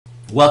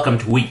Welcome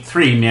to Week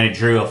 3,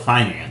 Managerial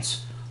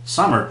Finance,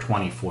 Summer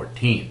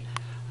 2014.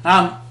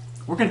 We're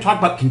going to talk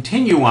about,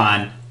 continue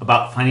on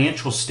about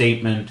financial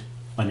statement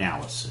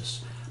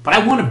analysis. But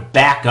I want to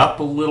back up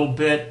a little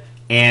bit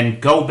and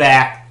go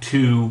back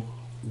to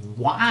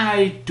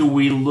why do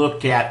we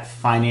look at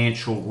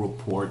financial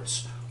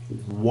reports?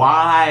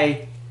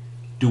 Why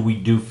do we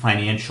do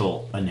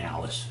financial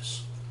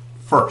analysis?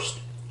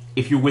 First,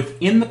 if you're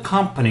within the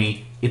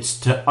company, it's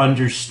to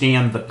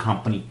understand the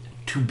company,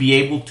 to be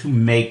able to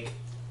make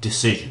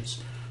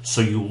decisions.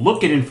 So you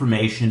look at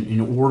information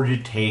in order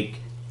to take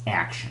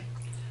action.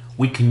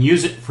 We can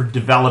use it for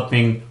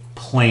developing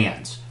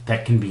plans.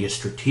 That can be a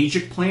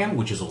strategic plan,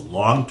 which is a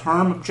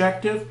long-term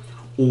objective,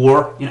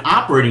 or an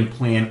operating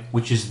plan,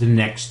 which is the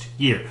next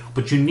year.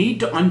 But you need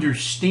to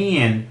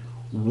understand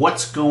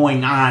what's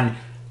going on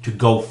to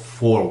go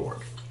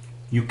forward.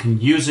 You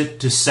can use it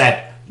to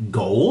set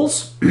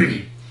goals.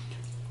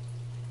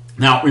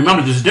 Now,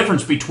 remember, there's a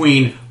difference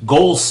between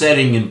goal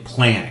setting and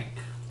planning.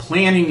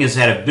 Planning is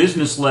at a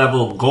business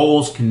level.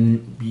 Goals,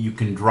 you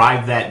can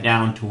drive that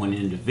down to an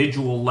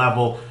individual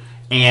level,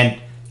 and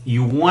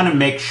you want to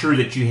make sure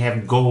that you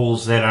have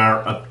goals that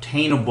are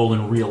obtainable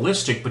and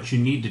realistic, but you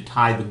need to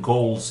tie the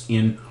goals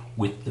in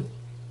with the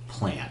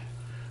plan.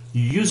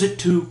 You use it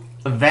to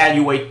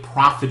evaluate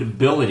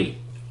profitability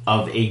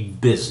of a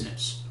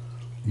business,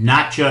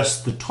 not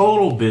just the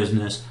total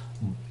business,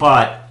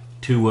 but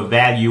to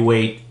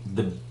evaluate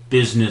the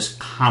business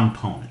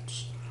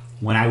components.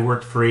 When I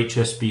worked for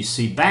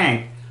HSBC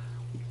Bank,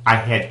 I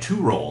had two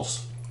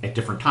roles at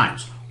different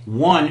times.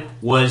 One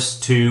was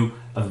to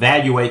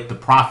evaluate the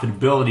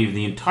profitability of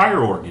the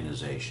entire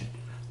organization.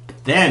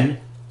 But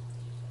then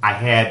I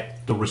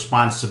had the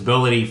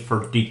responsibility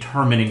for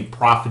determining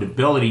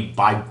profitability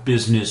by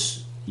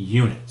business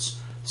units.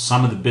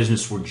 Some of the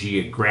business were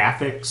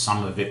geographic,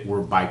 some of it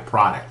were by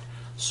product.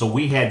 So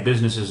we had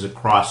businesses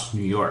across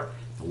New York,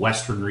 the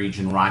Western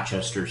region,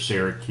 Rochester,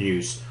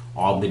 Syracuse,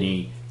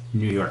 Albany,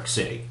 New York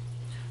City.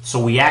 So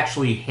we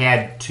actually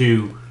had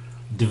to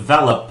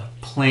develop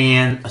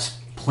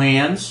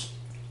plans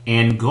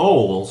and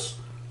goals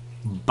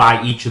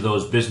by each of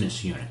those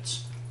business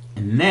units.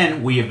 And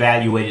then we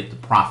evaluated the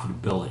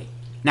profitability.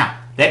 Now,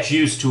 that's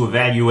used to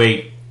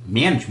evaluate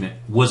management.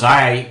 Was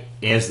I,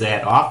 as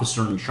that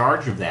officer in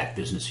charge of that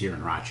business here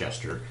in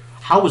Rochester,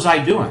 how was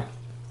I doing?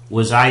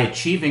 Was I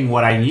achieving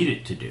what I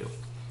needed to do?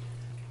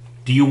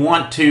 Do you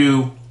want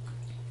to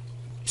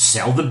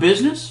sell the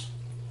business,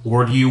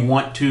 or do you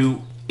want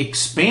to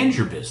expand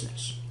your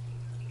business?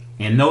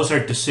 And those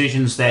are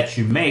decisions that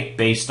you make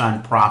based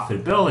on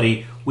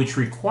profitability, which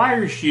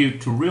requires you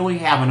to really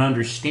have an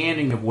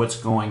understanding of what's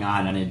going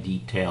on a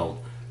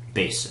detailed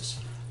basis.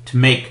 To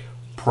make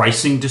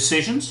pricing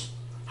decisions,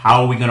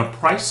 how are we going to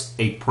price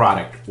a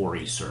product or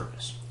a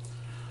service?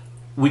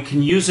 We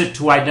can use it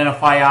to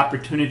identify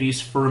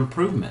opportunities for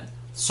improvement.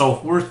 So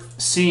if we're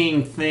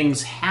seeing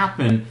things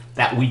happen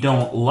that we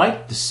don't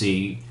like to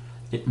see,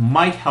 it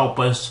might help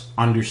us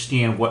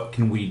understand what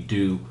can we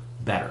do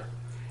better.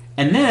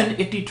 And then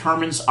it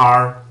determines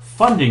our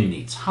funding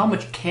needs. How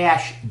much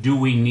cash do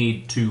we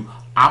need to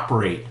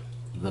operate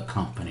the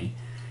company?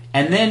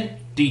 And then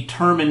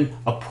determine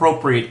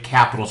appropriate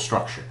capital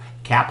structure.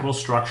 Capital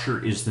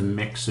structure is the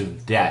mix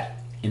of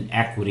debt and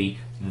equity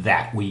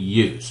that we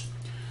use.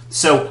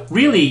 So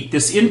really,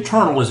 this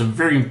internal is a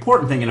very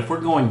important thing, and if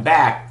we're going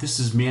back, this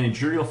is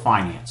managerial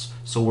finance.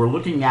 So we're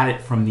looking at it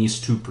from these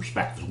two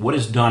perspectives. What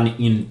is done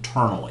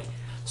internally?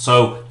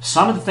 So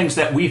some of the things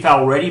that we've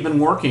already been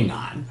working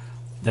on,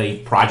 the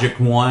Project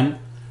 1,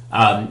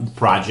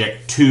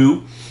 Project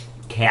 2,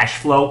 cash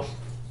flow,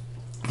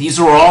 these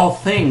are all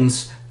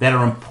things that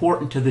are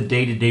important to the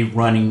day-to-day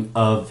running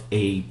of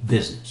a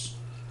business.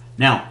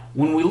 Now,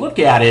 when we look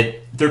at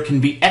it, there can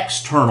be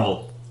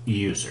external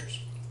users.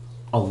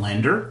 A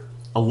lender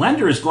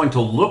is going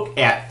to look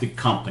at the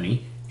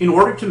company in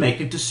order to make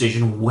a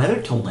decision whether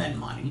to lend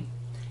money.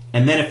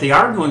 And then if they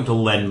are going to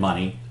lend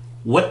money,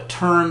 what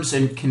terms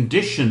and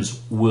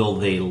conditions will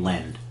they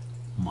lend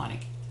money?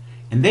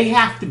 And they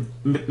have to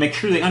make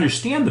sure they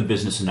understand the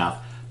business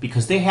enough,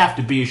 because they have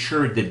to be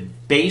assured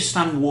that based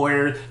on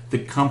where the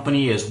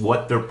company is,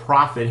 what their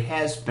profit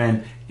has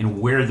been, and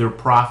where their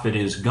profit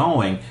is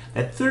going,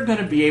 that they're going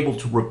to be able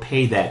to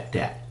repay that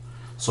debt.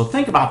 So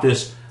think about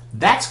this.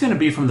 That's going to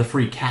be from the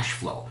free cash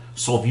flow.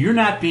 So if you're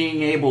not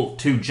being able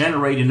to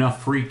generate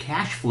enough free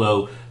cash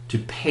flow to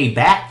pay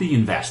back the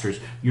investors,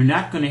 you're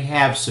not going to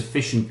have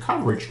sufficient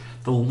coverage.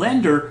 The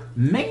lender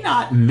may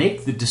not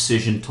make the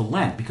decision to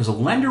lend, because a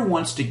lender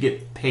wants to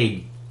get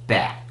paid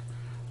back.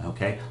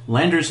 Okay?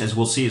 Lenders, as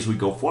we'll see as we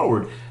go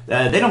forward,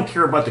 they don't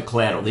care about the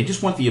collateral. They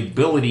just want the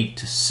ability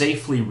to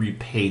safely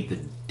repay the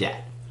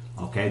debt.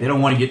 Okay? They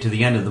don't want to get to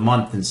the end of the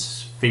month and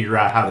figure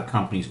out how the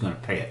company's going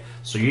to pay it.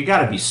 So you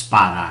got to be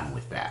spot on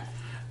with that.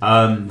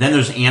 Then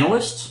there's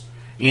analysts,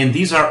 and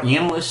these are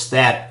analysts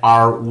that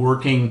are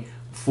working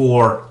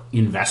for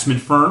investment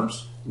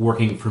firms,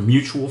 working for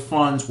mutual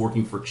funds,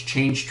 working for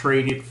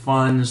exchange-traded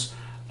funds,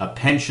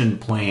 pension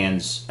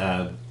plans,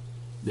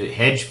 the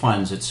hedge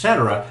funds,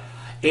 etc.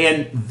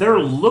 and they're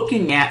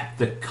looking at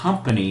the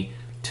company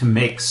to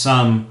make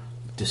some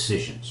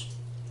decisions.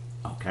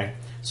 Okay,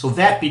 so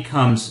that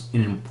becomes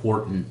an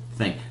important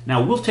thing.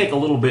 Now we'll take a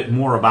little bit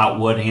more about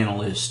what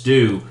analysts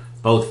do,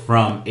 both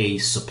from a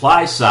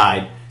supply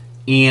side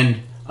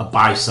and a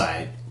buy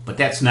side, but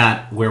that's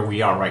not where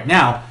we are right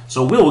now,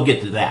 so we'll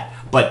get to that.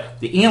 But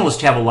the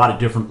analysts have a lot of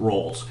different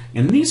roles,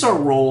 and these are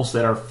roles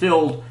that are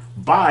filled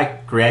by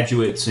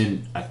graduates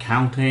in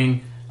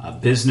accounting,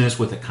 business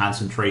with a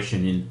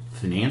concentration in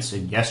finance,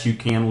 and yes, you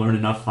can learn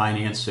enough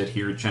finance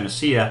here at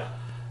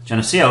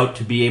Geneseo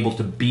to be able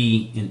to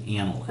be an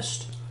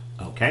analyst.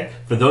 Okay,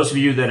 for those of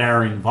you that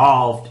are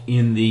involved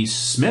in the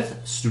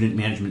Smith Student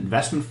Management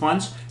Investment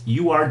Funds,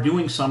 you are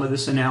doing some of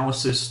this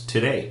analysis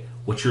today.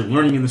 What you're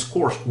learning in this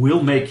course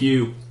will make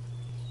you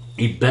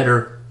a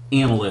better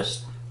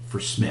analyst for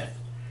Smith.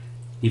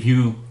 If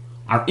you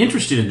are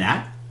interested in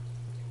that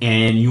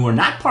and you are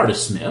not part of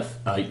Smith,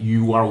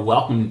 you are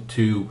welcome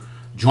to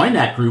join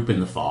that group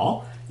in the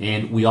fall.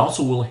 And we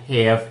also will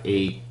have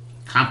a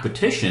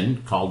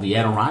competition called the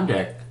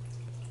Adirondack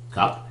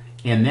Cup,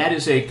 and that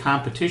is a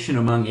competition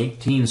among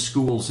 18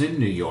 schools in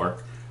New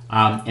York.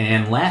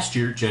 And last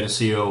year,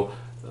 Geneseo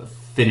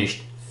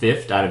finished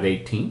 5th out of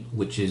 18,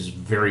 which is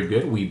very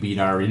good. We beat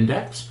our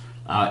index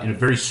in a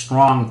very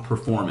strong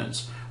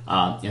performance.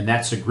 And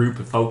that's a group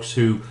of folks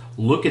who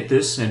look at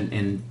this,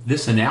 and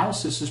this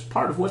analysis is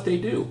part of what they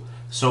do.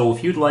 So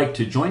if you'd like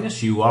to join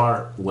us, you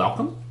are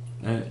welcome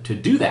to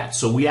do that.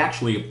 So we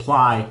actually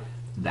apply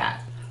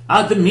that.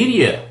 The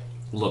media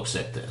looks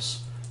at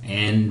this,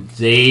 and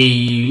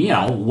they,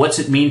 what's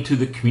it mean to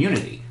the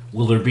community?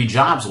 Will there be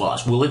jobs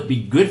lost? Will it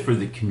be good for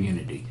the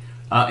community?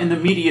 And the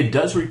media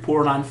does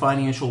report on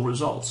financial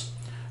results.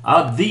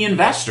 The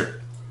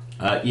investor,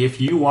 if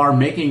you are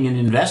making an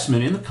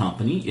investment in the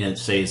company,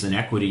 say as an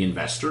equity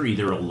investor,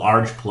 either a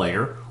large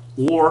player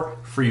or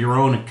for your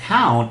own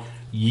account,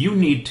 you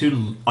need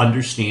to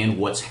understand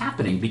what's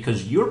happening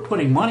because you're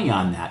putting money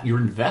on that. You're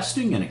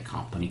investing in a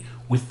company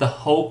with the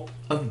hope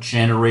of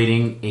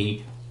generating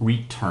a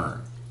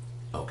return.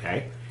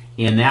 Okay?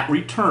 And that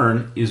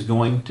return is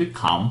going to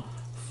come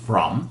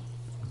from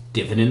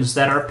dividends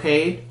that are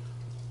paid,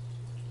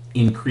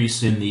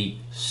 increase in the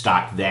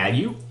stock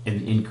value.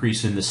 An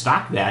increase in the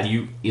stock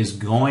value is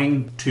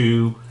going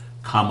to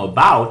come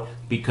about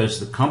because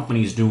the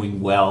company is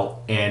doing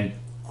well and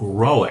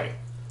growing.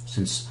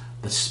 Since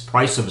the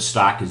price of a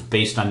stock is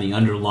based on the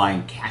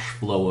underlying cash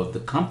flow of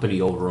the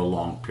company over a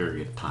long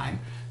period of time,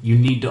 you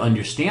need to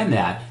understand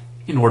that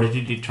in order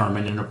to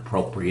determine an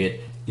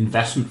appropriate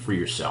investment for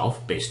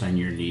yourself based on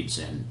your needs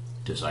and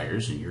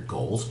desires and your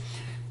goals.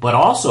 But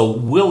also,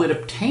 will it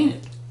obtain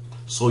it?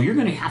 So you're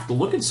going to have to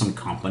look at some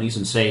companies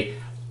and say,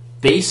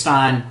 based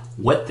on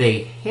what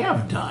they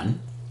have done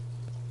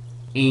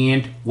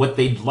and what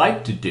they'd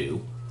like to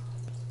do,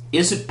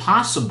 is it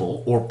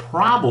possible or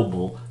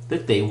probable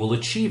that they will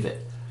achieve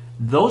it?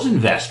 Those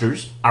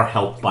investors are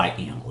helped by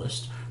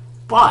analysts,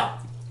 but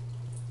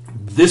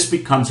this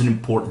becomes an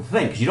important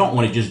thing because you don't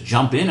want to just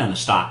jump in on a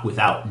stock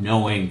without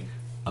knowing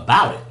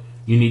about it.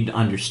 You need to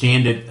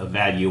understand it,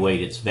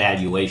 evaluate its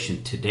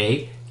valuation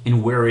today,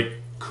 and where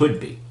it could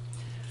be.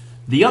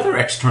 The other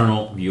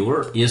external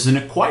viewer is an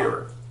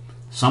acquirer,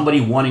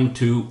 somebody wanting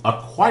to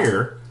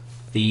acquire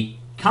the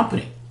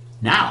company.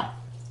 Now,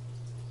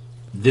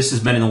 this has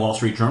been in the Wall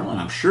Street Journal, and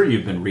I'm sure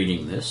you've been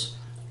reading this.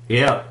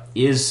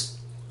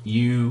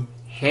 You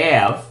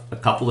have a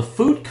couple of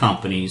food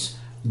companies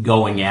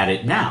going at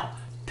it now.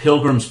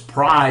 Pilgrim's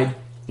Pride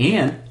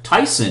and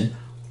Tyson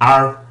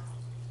are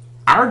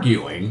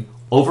arguing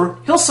over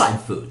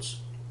Hillside Foods.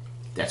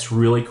 That's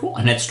really cool,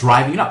 and it's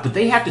driving it up. But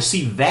they have to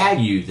see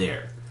value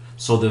there.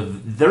 So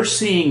they're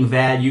seeing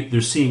value.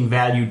 They're seeing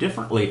value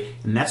differently,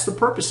 and that's the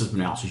purpose of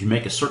analysis. You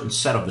make a certain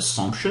set of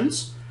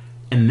assumptions,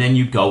 and then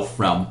you go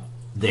from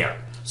there.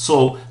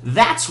 So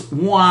that's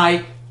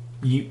why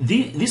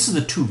these are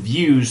the two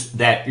views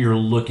that you're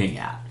looking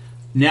at.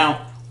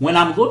 Now, when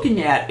I'm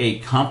looking at a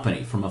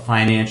company from a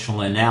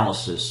financial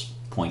analysis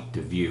point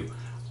of view,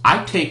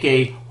 I take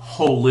a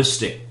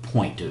holistic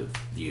point of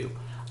view.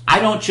 I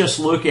don't just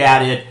look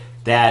at it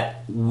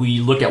that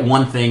we look at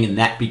one thing and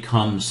that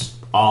becomes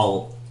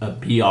all a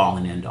be-all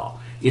and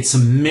end-all. It's a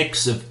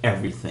mix of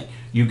everything.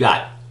 You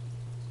got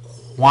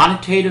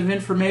quantitative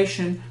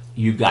information,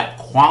 you got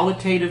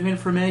qualitative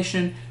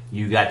information,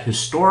 you got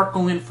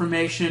historical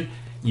information,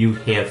 you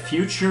have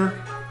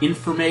future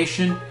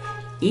information,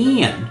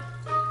 and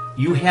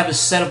you have a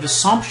set of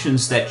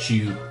assumptions that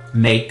you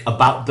make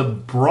about the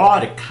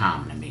broad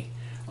economy,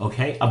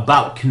 okay,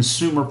 about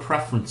consumer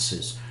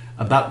preferences,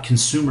 about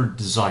consumer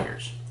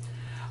desires.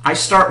 I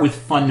start with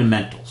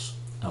fundamentals,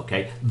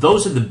 okay?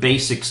 Those are the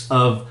basics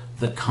of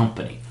the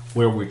company,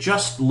 where we're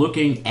just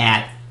looking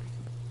at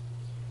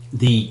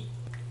the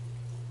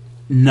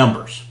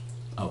numbers,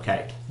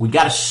 okay? We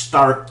got to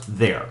start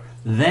there.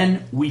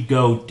 Then we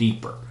go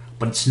deeper.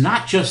 But it's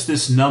not just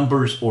this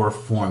numbers or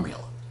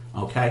formula,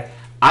 okay?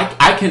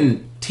 I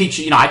can teach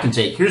you, I can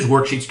say, here's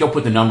worksheets, go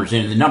put the numbers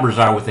in, and the numbers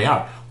are what they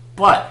are.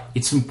 But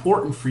it's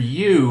important for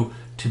you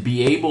to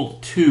be able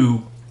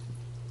to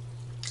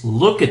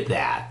look at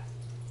that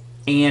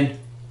and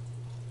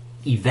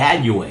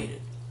evaluate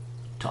it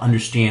to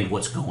understand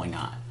what's going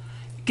on.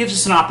 It gives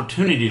us an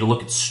opportunity to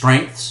look at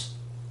strengths,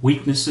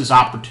 weaknesses,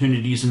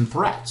 opportunities, and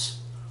threats.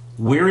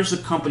 Where is the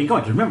company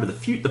going? Remember, the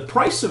future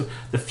price of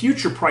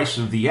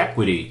the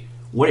equity,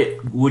 what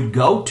it would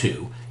go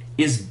to,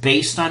 is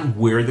based on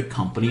where the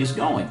company is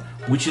going,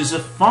 which is a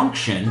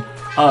function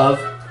of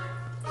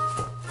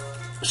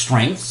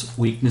strengths,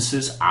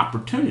 weaknesses,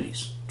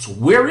 opportunities. So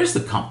where is the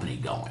company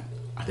going?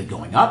 Are they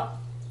going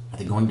up? Are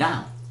they going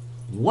down?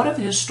 What are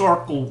the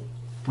historical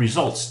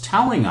results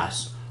telling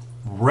us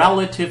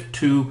relative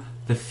to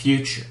the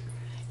future?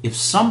 If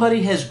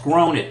somebody has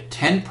grown at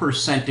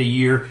 10% a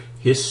year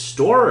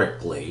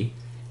historically,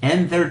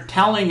 and they're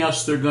telling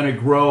us they're going to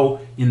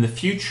grow in the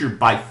future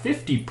by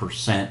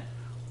 50%,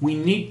 we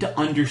need to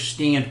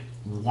understand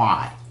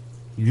why.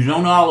 You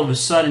don't all of a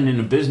sudden in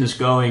a business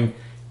going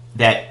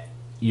that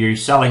you're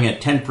selling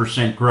at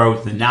 10%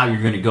 growth and now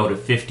you're going to go to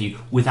 50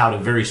 without a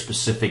very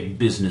specific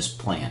business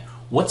plan.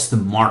 What's the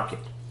market?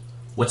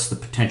 What's the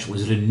potential?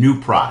 Is it a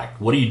new product?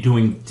 What are you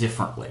doing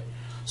differently?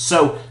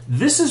 So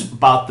this is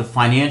about the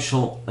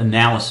financial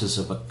analysis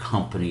of a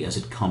company as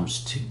it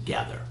comes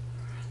together.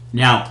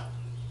 Now,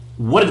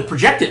 what are the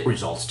projected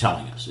results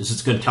telling us? Is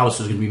it going to tell us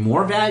there's going to be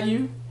more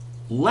value,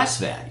 less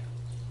value?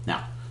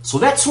 Now, so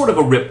that's sort of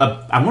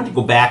I want to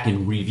go back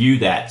and review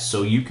that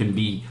so you can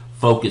be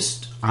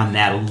focused on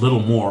that a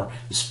little more,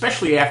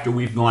 especially after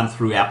we've gone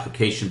through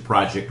application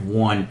project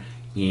 1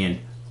 and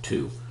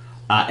 2.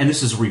 And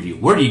this is a review.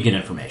 Where do you get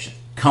information?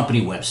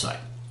 Company website,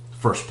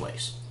 first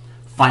place.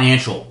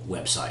 Financial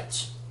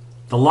websites.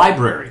 The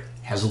library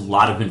has a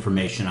lot of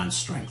information on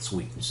strengths,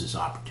 weaknesses,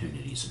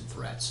 opportunities, and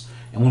threats.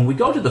 And when we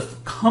go to the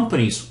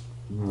company's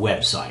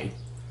website,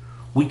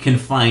 we can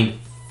find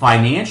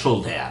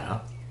financial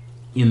data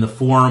in the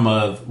form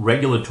of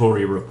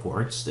regulatory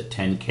reports, the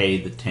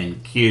 10K, the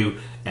 10Q,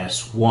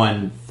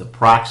 S1, the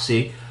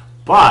proxy,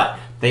 but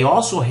they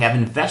also have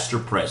investor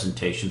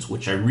presentations,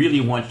 which I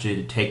really want you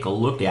to take a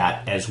look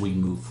at as we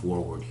move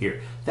forward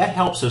here. That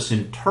helps us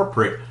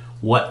interpret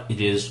what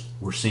it is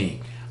we're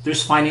seeing.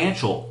 There's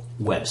financial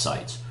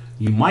websites.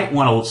 You might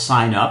want to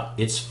sign up.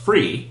 It's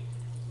free,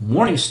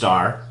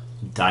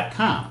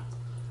 Morningstar.com,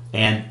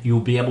 and you'll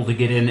be able to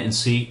get in and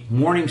see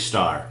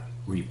Morningstar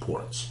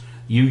reports.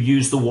 You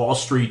use the Wall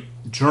Street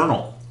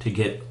Journal to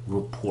get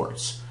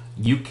reports.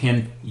 You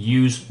can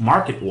use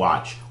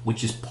MarketWatch,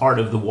 which is part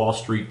of the Wall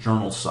Street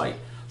Journal site.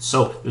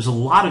 So there's a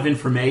lot of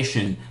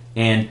information,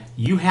 and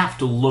you have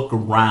to look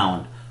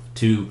around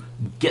to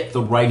get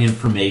the right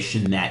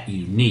information that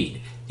you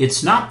need.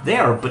 It's not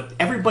there, but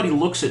everybody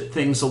looks at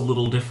things a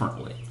little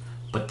differently.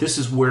 But this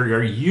is where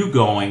are you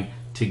going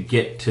to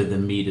get to the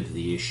meat of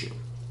the issue.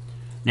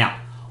 Now,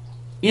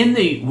 in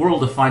the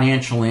world of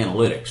financial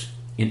analytics,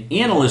 an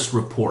analyst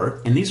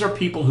report, and these are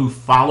people who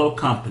follow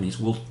companies,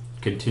 we'll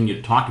continue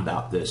to talk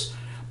about this,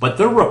 but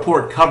their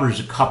report covers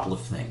a couple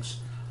of things.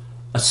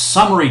 A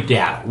summary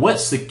data,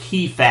 what's the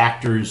key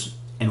factors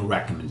and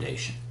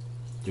recommendation?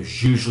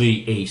 There's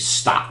usually a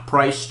stock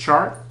price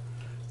chart.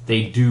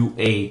 They do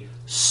a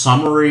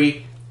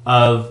summary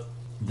of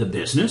the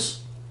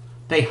business.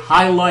 They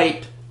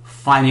highlight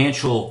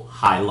financial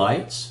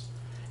highlights.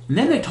 And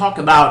then they talk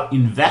about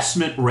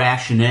investment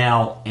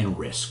rationale and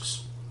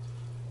risks.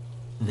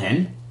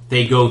 Then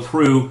they go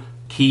through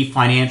key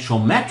financial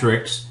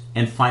metrics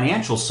and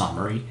financial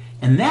summary,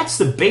 and that's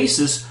the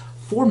basis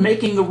for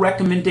making the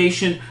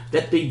recommendation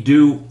that they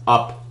do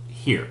up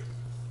here.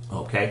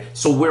 Okay,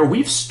 so where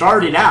we've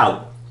started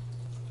out,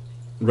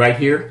 right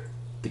here,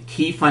 the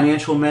key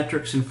financial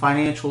metrics and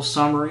financial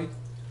summary,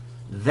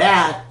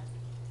 that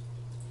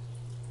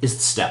is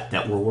the step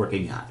that we're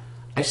working on.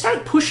 I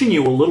started pushing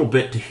you a little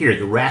bit to here,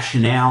 the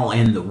rationale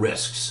and the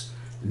risks,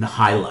 and the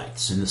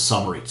highlights and the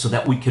summary, so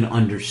that we can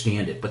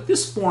understand it. But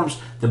this forms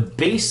the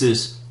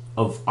basis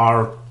of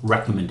our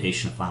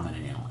recommendation if I'm an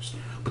analyst.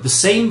 But the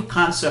same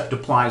concept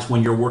applies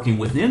when you're working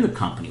within the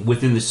company,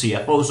 within the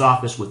CFO's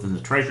office, within the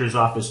treasurer's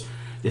office,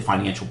 the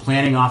financial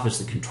planning office,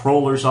 the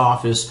controller's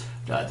office,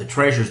 the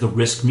treasurer's, the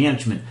risk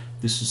management.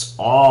 This is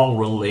all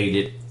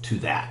related to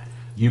that.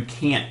 You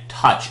can't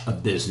touch a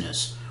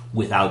business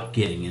without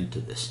getting into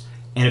this.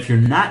 And if you're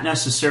not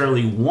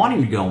necessarily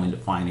wanting to go into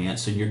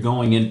finance and you're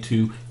going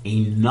into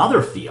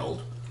another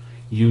field,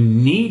 you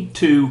need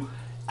to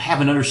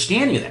have an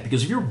understanding of that,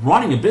 because if you're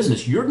running a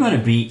business, you're going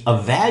to be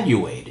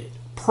evaluated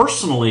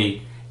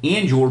personally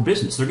and your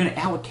business. They're going to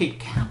allocate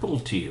capital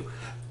to you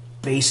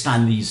based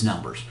on these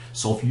numbers.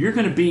 So if you're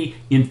going to be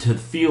into the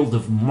field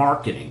of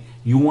marketing,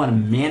 you want to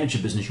manage a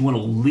business, you want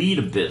to lead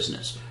a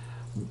business,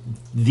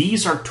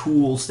 these are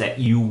tools that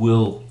you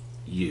will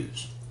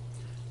use.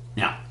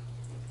 Now,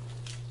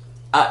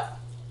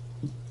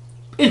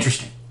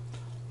 interesting.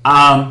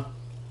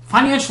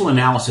 Financial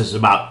analysis is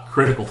about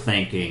critical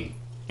thinking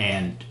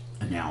and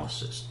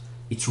analysis.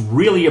 It's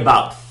really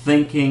about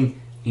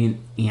thinking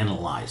and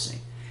analyzing.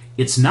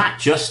 It's not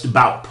just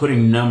about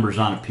putting numbers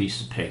on a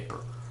piece of paper.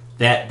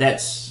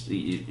 That's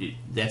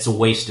a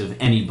waste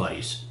of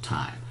anybody's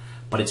time.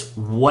 but it's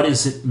what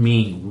does it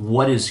mean?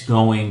 What is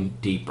going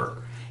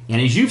deeper? And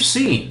as you've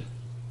seen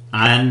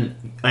on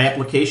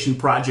Application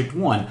Project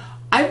 1,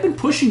 I've been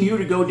pushing you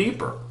to go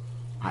deeper.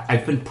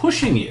 I've been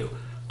pushing you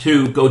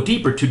to go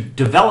deeper, to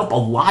develop a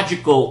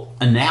logical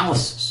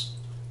analysis.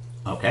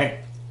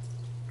 Okay?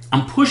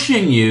 I'm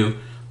pushing you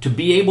to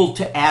be able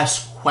to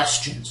ask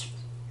questions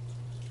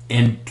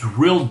and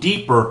drill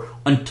deeper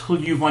until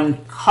you've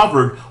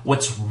uncovered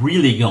what's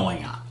really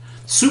going on.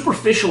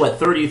 Superficial at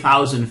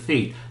 30,000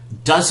 feet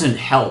doesn't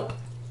help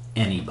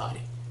anybody.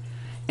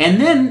 And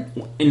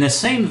then, in the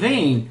same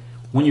vein,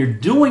 when you're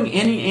doing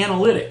any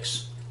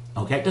analytics,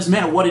 okay, it doesn't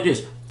matter what it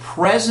is,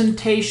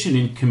 presentation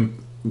and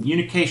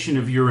communication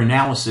of your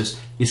analysis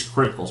is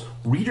critical.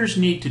 Readers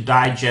need to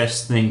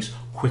digest things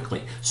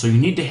quickly. So you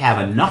need to have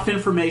enough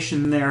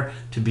information there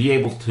to be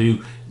able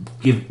to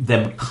give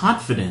them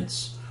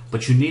confidence,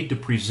 but you need to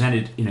present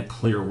it in a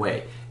clear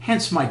way.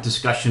 Hence my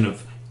discussion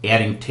of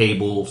adding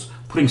tables,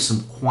 putting some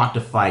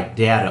quantified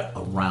data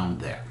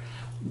around there.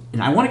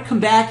 And I want to come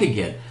back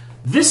again.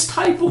 This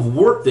type of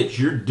work that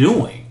you're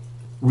doing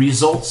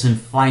results in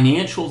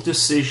financial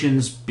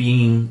decisions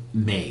being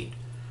made.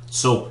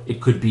 So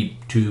it could be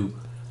to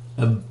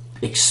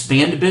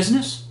expand a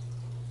business,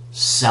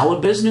 sell a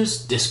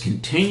business,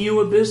 discontinue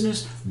a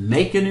business,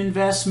 make an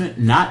investment,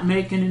 not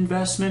make an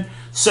investment.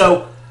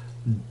 So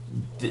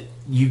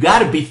you got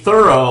to be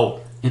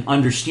thorough and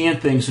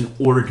understand things in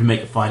order to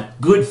make a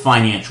good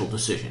financial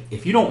decision.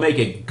 If you don't make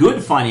a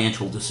good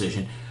financial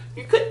decision,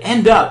 you could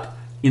end up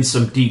in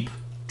some deep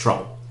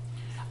trouble.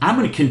 I'm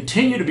going to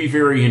continue to be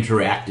very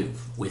interactive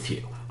with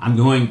you. I'm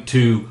going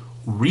to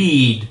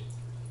read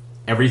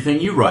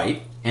everything you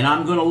write, and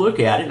I'm going to look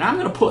at it, and I'm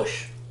going to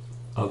push.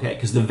 Okay?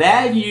 Because the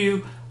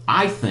value,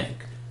 I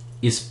think,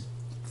 is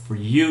for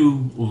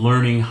you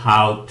learning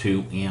how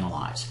to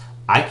analyze.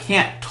 I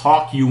can't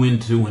talk you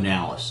into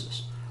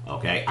analysis.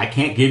 Okay? I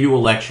can't give you a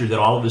lecture that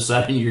all of a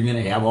sudden you're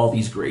going to have all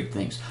these great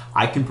things.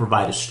 I can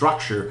provide a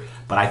structure,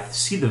 but I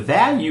see the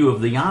value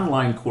of the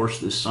online course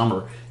this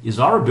summer is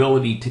our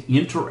ability to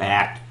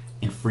interact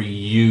and for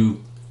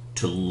you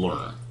to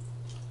learn.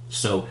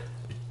 So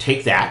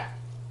take that,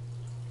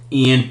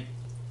 and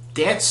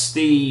that's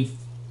the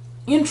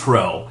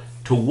intro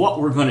to what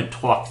we're going to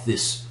talk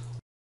this.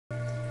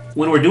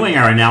 When we're doing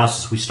our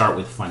analysis, we start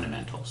with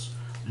fundamentals.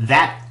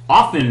 That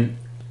often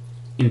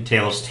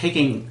entails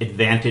taking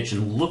advantage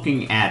and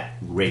looking at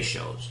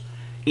ratios.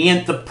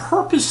 And the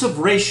purpose of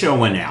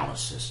ratio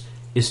analysis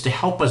is to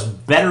help us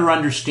better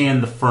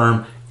understand the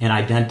firm and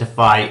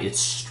identify its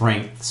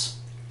strengths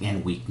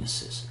and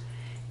weaknesses.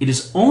 It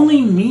is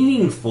only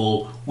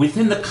meaningful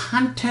within the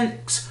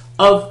context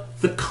of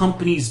the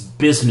company's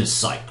business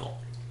cycle.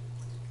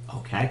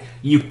 Okay?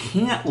 You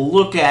can't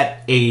look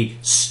at a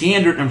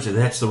standard number and say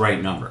that's the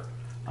right number.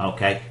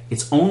 Okay?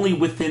 It's only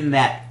within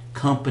that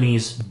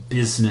company's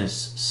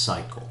business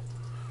cycle.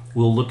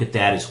 We'll look at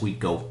that as we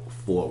go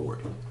forward.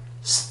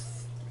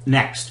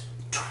 Next,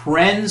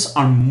 trends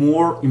are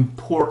more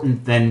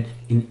important than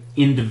an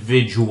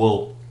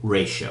individual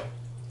ratio.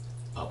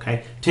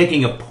 Okay?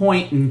 Taking a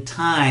point in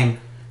time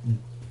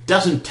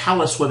doesn't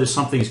tell us whether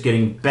something's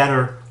getting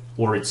better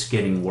or it's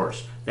getting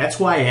worse. That's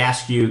why I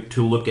ask you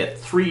to look at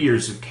 3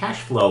 years of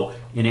cash flow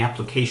in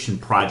Application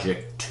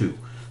Project 2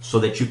 so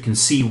that you can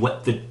see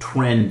what the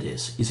trend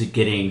is. Is it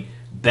getting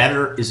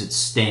better? Is it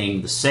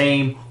staying the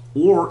same?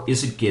 Or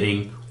is it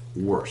getting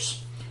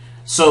worse?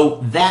 So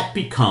that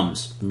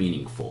becomes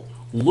meaningful.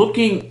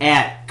 Looking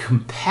at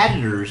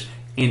competitors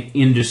and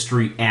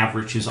industry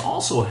average is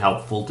also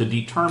helpful to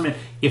determine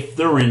if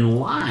they're in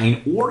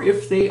line or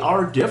if they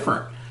are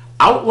different.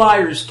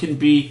 Outliers can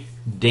be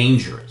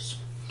dangerous.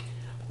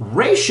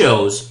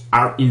 Ratios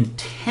are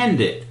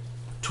intended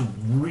to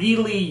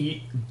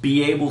really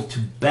be able to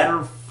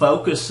better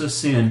focus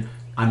us in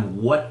on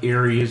what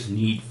areas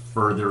need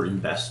further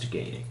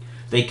investigating.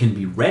 They can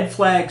be red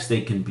flags,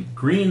 they can be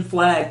green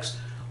flags,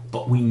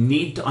 but we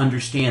need to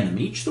understand them.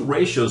 Each of the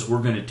ratios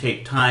we're going to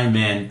take time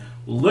and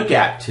look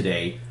at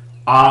today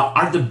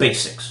are the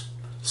basics.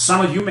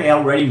 Some of you may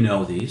already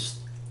know these,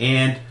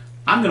 and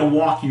I'm going to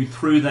walk you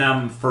through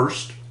them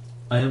first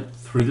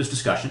through this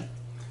discussion.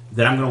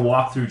 Then I'm going to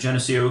walk through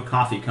Geneseo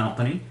Coffee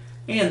Company,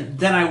 and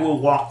then I will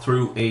walk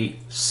through a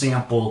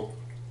sample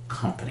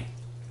company.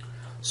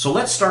 So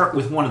let's start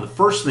with one of the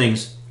first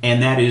things,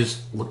 and that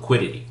is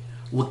liquidity.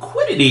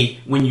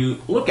 Liquidity, when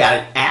you look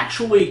at it,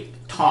 actually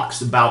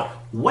talks about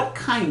what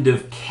kind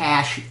of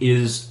cash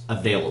is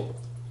available.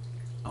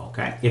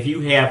 Okay? If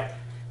you have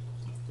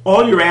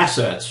all your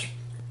assets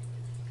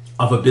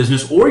of a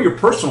business or your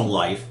personal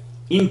life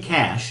in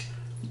cash,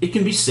 it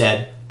can be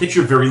said that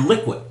you're very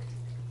liquid.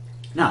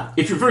 Now,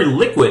 if you're very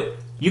liquid,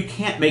 you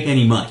can't make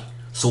any money.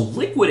 So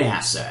liquid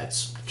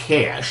assets,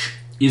 cash,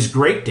 is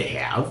great to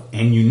have,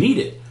 and you need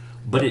it.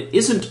 But it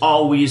isn't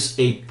always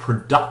a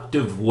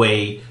productive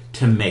way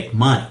to make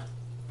money.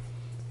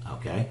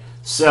 Okay?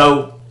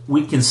 So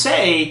we can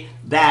say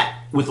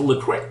that with a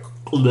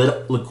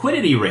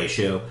liquidity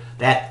ratio,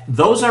 that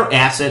those are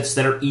assets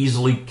that are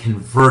easily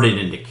converted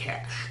into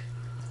cash.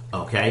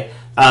 Okay?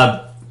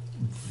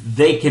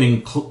 they can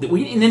include.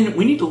 And then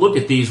we need to look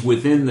at these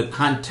within the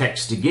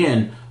context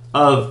again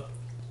of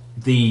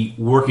the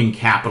working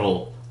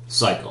capital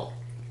cycle.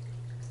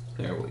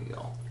 There we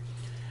go.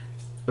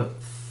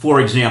 For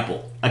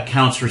example,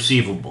 accounts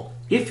receivable.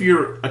 If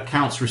your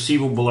accounts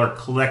receivable are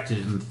collected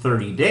in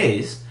 30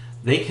 days,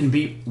 they can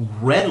be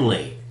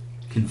readily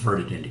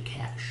converted into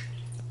cash.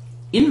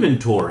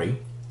 Inventory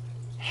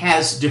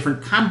has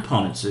different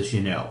components, as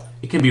you know.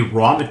 It can be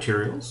raw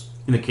materials.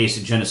 In the case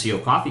of Geneseo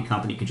Coffee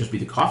Company, it could just be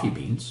the coffee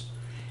beans.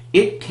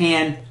 It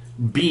can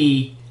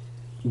be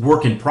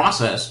work in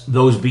process,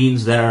 those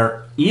beans that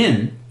are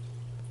in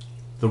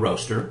the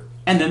roaster,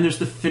 and then there's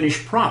the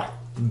finished product,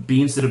 the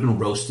beans that have been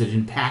roasted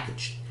and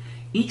packaged.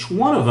 Each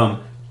one of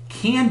them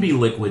can be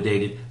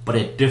liquidated, but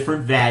at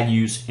different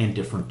values and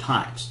different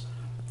times.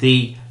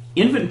 The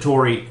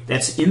inventory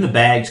that's in the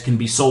bags can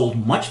be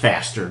sold much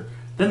faster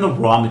than the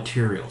raw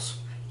materials,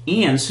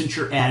 and since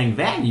you're adding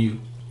value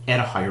at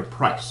a higher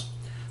price.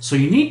 So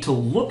you need to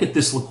look at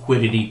this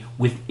liquidity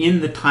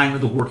within the time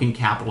of the working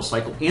capital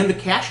cycle and the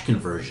cash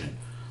conversion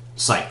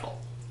cycle.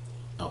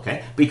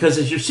 Okay? Because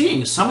as you're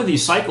seeing, some of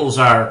these cycles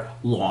are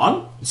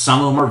long,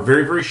 some of them are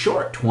very, very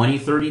short, 20,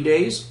 30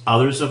 days.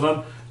 Others of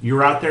them,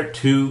 you're out there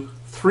 200,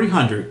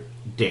 300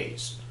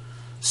 days.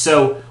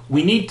 So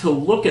we need to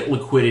look at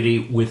liquidity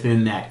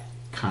within that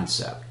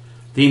concept.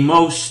 The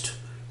most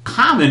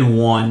common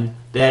one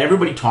that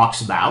everybody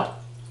talks about,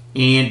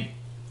 and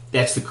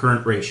that's the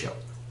current ratio.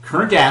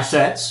 Current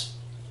assets,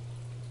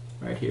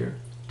 right here,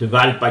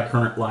 divided by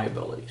current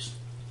liabilities.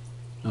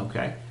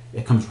 Okay?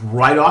 It comes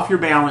right off your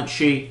balance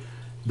sheet.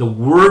 The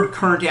word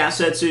current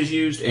assets is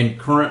used and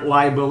current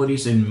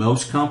liabilities in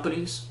most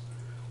companies.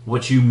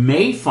 What you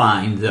may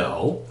find,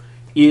 though,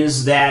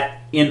 is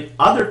that in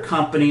other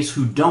companies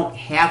who don't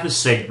have a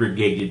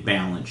segregated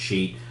balance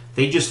sheet,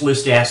 they just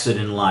list asset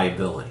and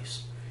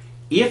liabilities.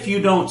 If you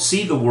don't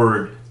see the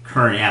word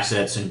current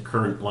assets and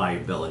current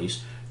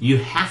liabilities, you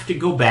have to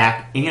go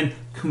back and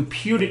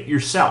compute it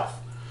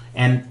yourself.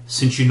 And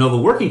since you know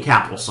the working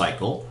capital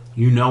cycle,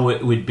 you know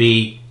it would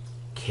be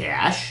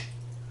cash,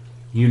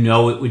 you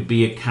know it would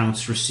be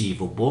accounts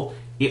receivable,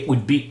 it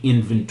would be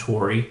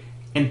inventory,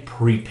 and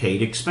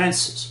prepaid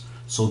expenses.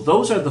 So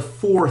those are the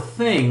four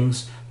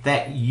things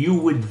that you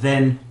would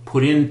then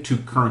put into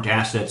current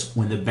assets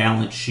when the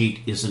balance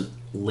sheet isn't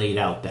laid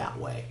out that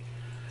way.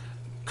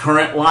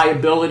 Current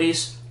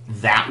liabilities,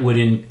 that would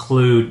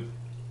include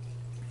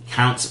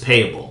accounts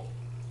payable,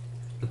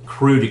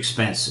 accrued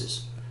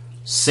expenses,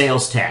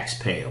 sales tax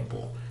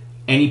payable,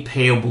 any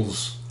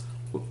payables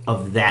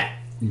of that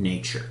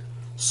nature.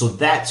 So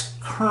that's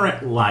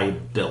current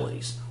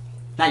liabilities.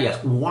 Now,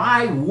 yes,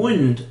 why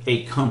wouldn't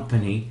a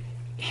company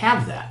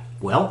have that?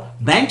 Well,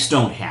 banks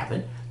don't have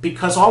it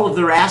because all of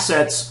their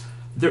assets,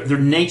 their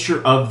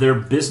nature of their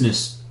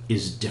business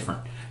is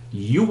different.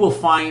 You will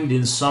find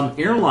in some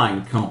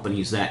airline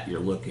companies that you're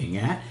looking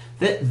at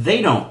that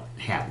they don't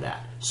have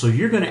that. So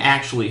you're going to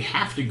actually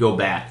have to go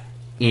back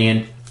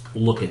and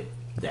look at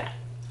that.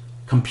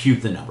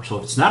 Compute the number. So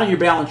if it's not on your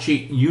balance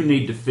sheet, you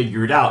need to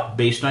figure it out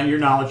based on your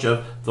knowledge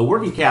of the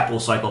working capital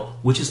cycle,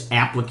 which is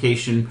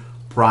application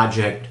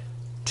project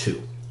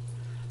 2.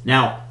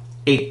 Now,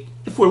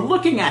 if we're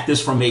looking at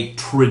this from a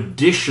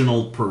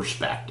traditional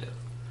perspective,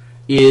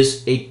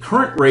 is a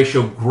current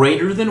ratio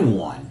greater than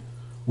 1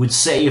 would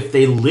say if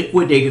they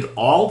liquidated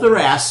all their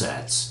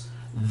assets,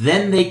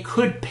 then they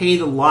could pay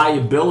the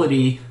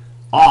liability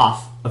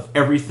off of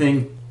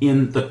everything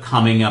in the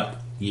coming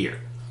up year.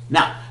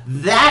 Now,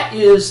 that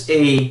is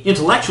a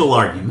intellectual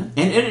argument,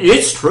 and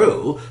it's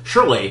true,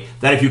 surely,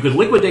 that if you could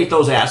liquidate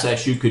those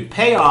assets, you could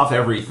pay off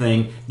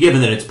everything,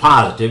 given that it's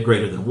positive,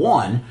 greater than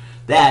 1,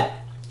 that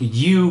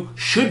you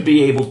should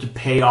be able to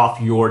pay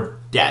off your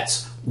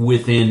debts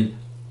within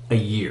a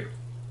year.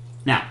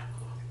 Now,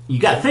 you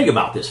got to think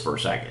about this for a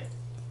second.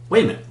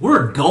 Wait a minute,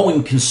 we're a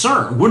going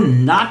concern. We're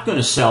not going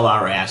to sell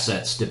our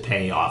assets to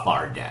pay off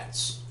our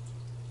debts.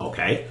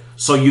 Okay?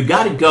 So you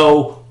got to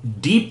go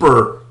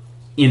deeper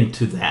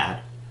into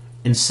that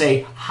and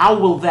say, how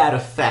will that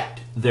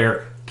affect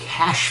their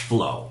cash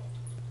flow?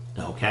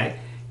 Okay?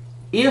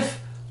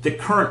 If the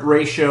current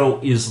ratio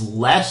is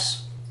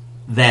less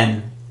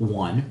than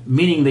 1,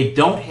 meaning they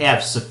don't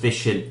have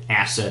sufficient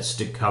assets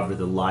to cover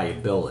the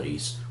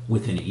liabilities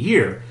within a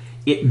year,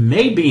 it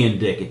may be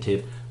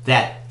indicative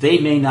that they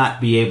may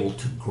not be able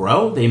to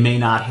grow, they may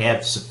not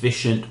have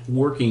sufficient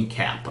working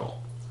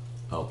capital.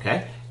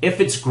 Okay?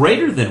 If it's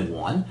greater than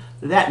 1,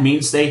 that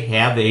means they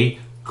have a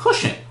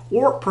cushion,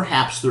 or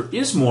perhaps there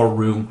is more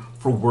room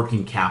for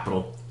working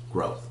capital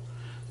growth.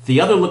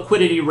 The other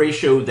liquidity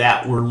ratio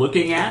that we're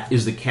looking at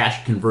is the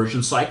cash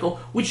conversion cycle,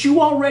 which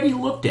you already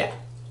looked at.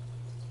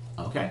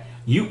 Okay?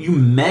 You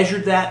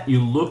measured that,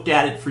 you looked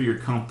at it for your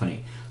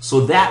company.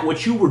 So that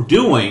what you were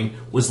doing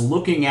was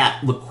looking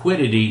at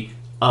liquidity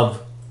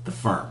of the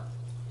firm.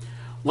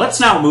 Let's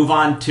now move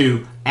on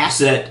to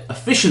asset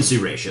efficiency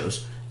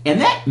ratios,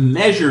 and that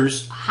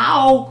measures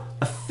how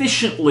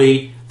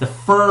efficiently the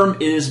firm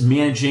is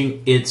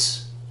managing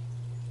its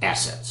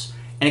assets.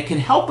 And it can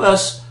help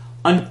us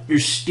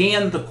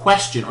understand the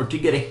question or to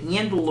get a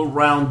handle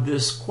around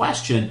this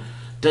question,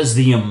 does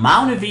the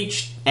amount of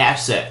each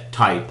asset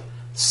type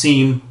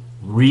seem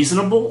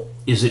reasonable?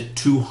 Is it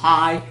too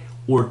high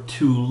or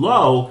too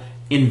low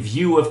in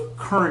view of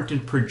current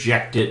and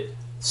projected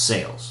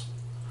sales?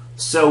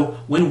 So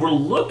when we're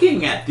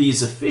looking at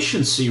these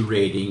efficiency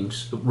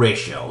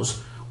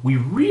ratios, we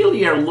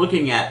really are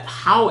looking at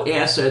how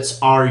assets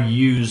are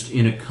used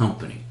in a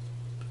company.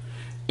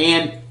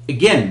 And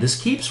again,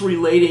 this keeps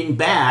relating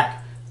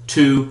back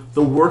to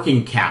the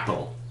working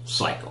capital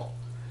cycle.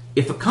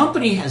 If a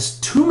company has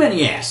too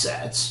many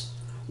assets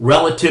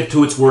relative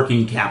to its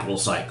working capital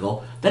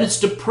cycle, then it's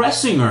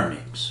depressing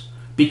earnings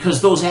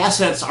because those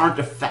assets aren't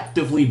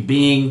effectively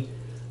being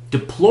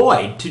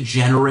deployed to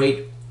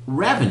generate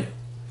revenue.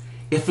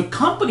 If a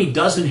company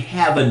doesn't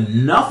have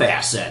enough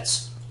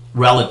assets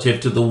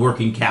relative to the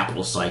working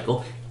capital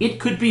cycle, it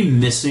could be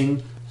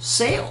missing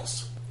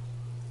sales.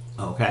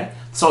 Okay?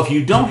 So if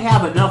you don't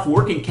have enough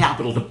working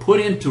capital to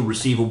put into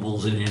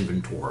receivables and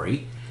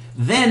inventory,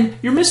 then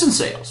you're missing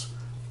sales.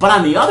 But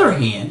on the other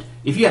hand,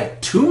 if you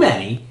have too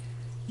many,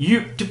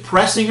 you're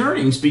depressing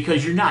earnings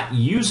because you're not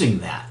using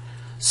that.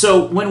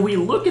 So when we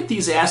look at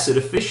these asset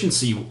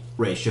efficiency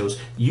ratios,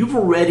 you've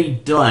already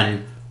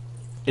done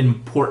an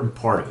important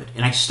part of it.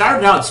 And I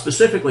started out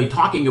specifically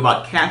talking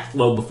about cash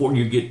flow before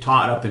you get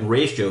caught up in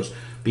ratios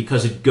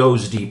because it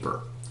goes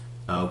deeper.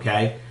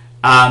 Okay?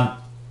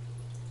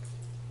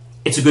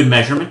 It's a good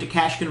measurement to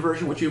cash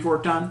conversion, what you've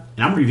worked on.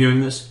 And I'm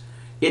reviewing this.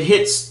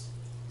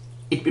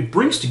 It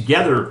brings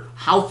together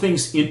how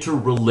things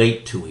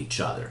interrelate to each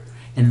other.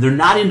 And they're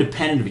not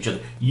independent of each other.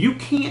 You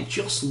can't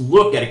just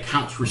look at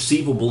accounts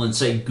receivable and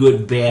say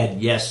good,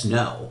 bad, yes,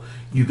 no.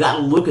 You got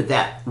to look at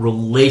that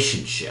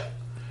relationship.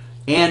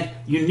 And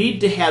you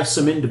need to have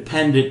some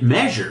independent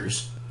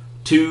measures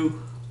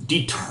to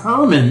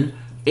determine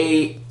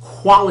a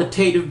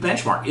qualitative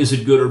benchmark. Is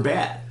it good or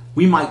bad?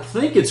 We might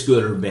think it's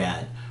good or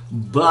bad,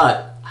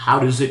 but how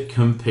does it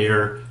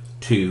compare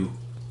to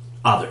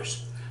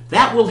others?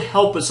 That will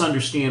help us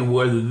understand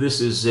whether this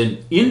is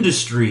an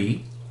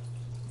industry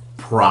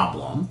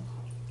problem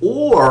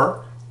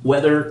or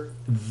whether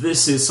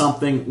this is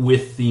something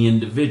with the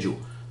individual.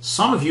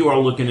 Some of you are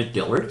looking at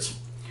Dillard's,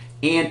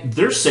 and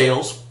their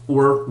sales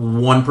were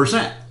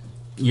 1%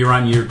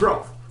 year-on-year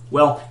growth.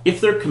 Well,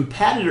 if their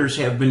competitors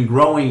have been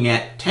growing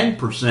at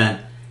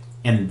 10%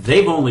 and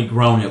they've only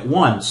grown at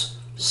once,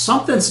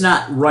 something's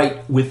not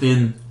right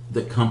within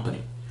the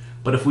company.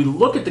 But if we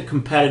look at the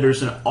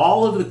competitors and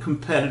all of the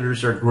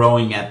competitors are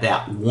growing at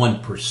that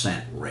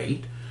 1%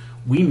 rate,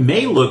 we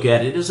may look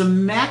at it as a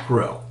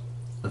macro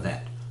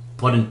event.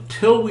 But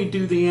until we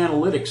do the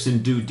analytics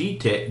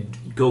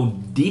and go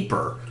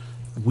deeper,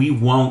 we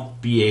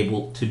won't be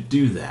able to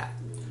do that.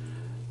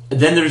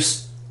 Then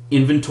there's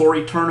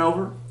inventory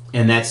turnover,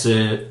 and that's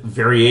a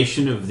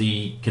variation of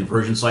the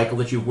conversion cycle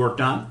that you've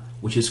worked on,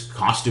 which is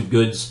cost of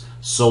goods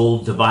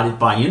sold divided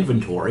by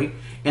inventory.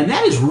 And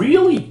that is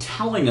really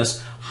telling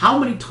us how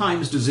many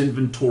times does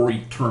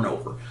inventory turn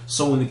over.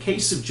 So in the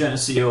case of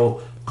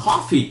Geneseo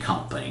Coffee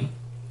Company,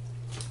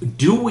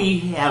 do we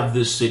have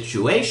this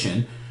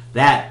situation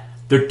that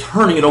they're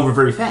turning it over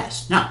very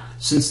fast? Now,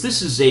 since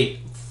this is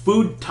a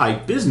food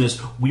type business,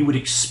 we would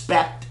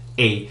expect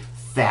a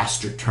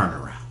faster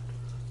turnaround.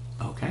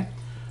 Okay.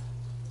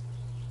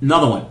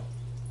 Another one,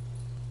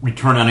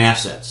 return on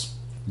assets.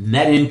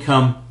 Net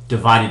income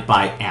divided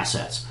by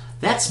assets.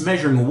 That's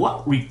measuring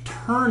what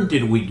return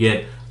did we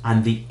get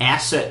on the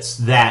assets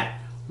that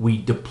we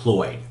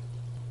deployed.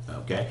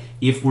 Okay.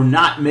 If we're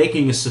not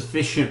making a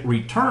sufficient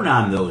return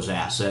on those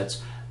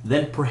assets,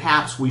 then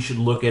perhaps we should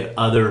look at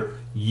other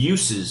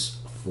uses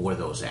for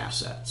those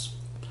assets.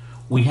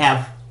 We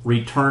have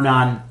return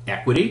on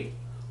equity,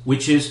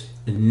 which is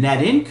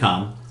net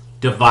income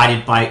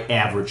divided by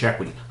average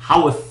equity.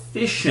 How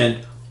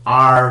efficient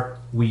are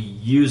we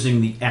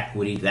using the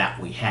equity that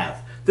we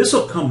have? This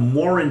will come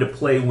more into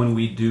play when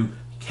we do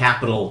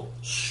capital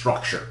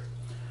structure,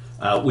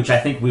 which I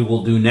think we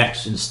will do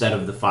next instead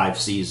of the 5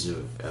 C's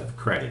of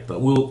credit, but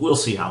we'll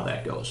see how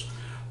that goes.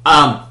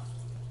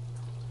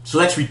 So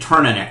that's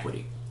return on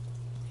equity.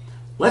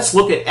 Let's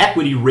look at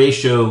equity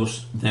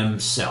ratios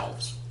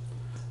themselves.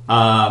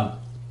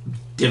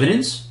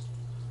 Dividends.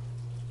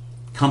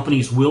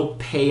 Companies will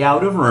pay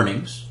out of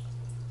earnings.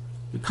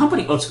 The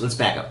company, let's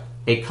back up.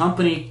 A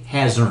company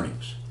has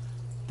earnings.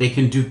 They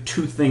can do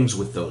 2 things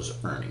with those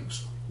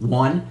earnings.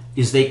 One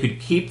is they could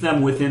keep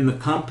them within the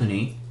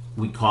company.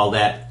 We call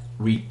that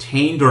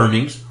retained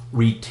earnings,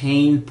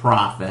 retained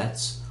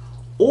profits,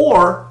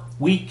 or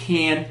we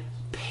can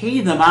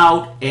pay them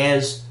out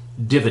as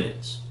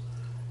dividends.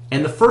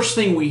 And the first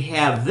thing we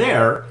have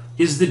there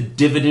is the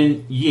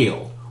dividend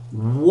yield.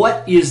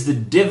 What is the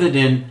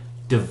dividend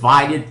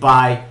divided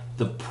by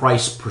the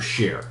price per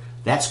share?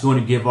 That's going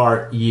to give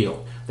our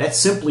yield. That's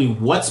simply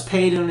what's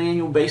paid on an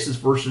annual basis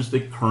versus the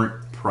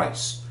current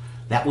price.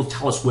 That will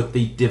tell us what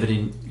the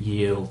dividend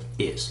yield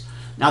is.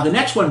 Now the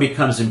next one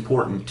becomes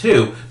important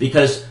too,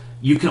 because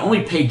you can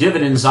only pay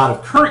dividends out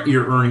of current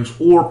year earnings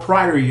or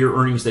prior year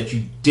earnings that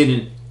you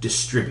didn't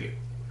distribute.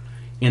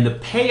 And the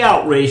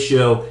payout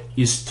ratio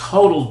is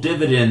total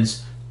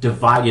dividends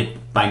divided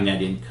by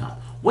net income.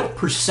 What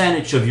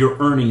percentage of your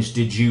earnings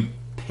did you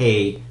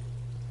pay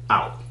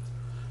out?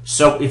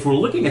 So if we're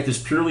looking at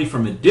this purely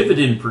from a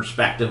dividend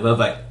perspective of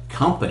a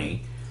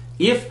company,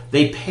 if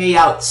they pay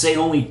out, say,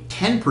 only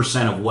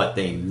 10% of what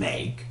they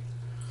make,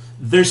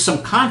 there's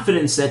some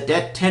confidence that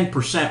that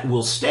 10%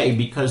 will stay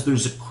because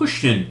there's a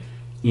cushion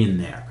in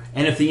there.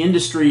 And if the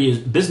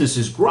business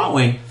is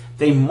growing,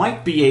 they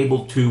might be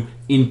able to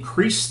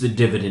increase the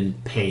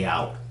dividend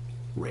payout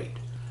rate.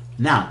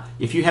 Now,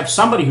 if you have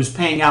somebody who's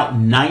paying out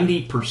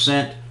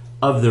 90%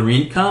 of their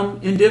income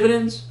in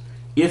dividends,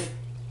 if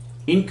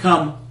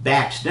income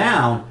backs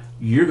down,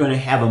 you're going to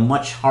have a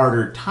much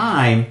harder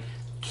time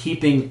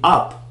keeping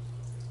up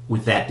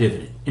with that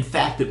dividend. In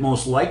fact, it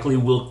most likely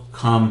will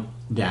come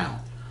down.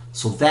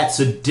 So that's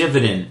a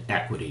dividend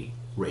equity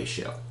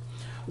ratio.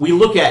 We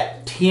look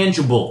at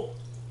tangible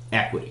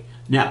equity.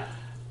 Now,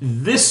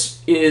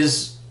 this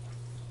is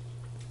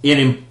a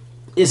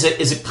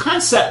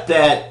concept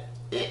that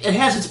it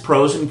has its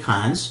pros and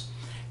cons,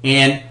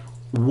 and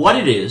what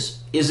it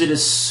is it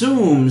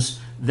assumes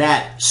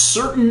that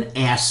certain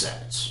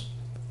assets,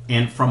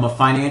 and from a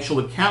financial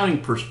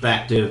accounting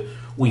perspective,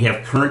 we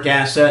have current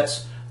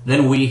assets,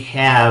 then we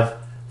have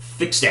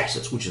fixed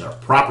assets, which is our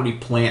property,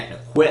 plant,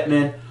 and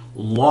equipment,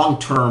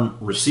 long-term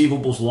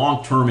receivables,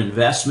 long-term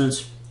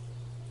investments,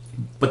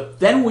 but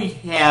then we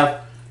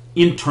have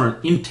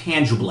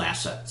intangible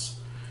assets.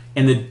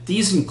 And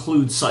these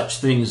include such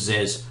things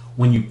as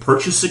when you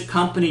purchase a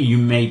company, you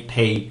may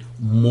pay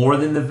more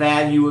than the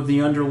value of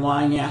the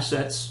underlying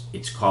assets.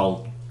 It's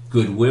called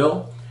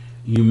goodwill.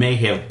 You may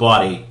have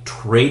bought a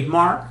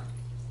trademark.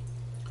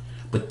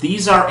 But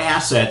these are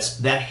assets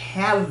that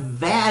have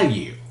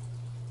value.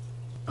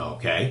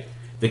 Okay?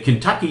 The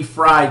Kentucky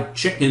Fried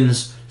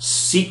Chicken's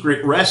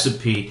secret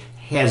recipe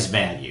has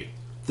value.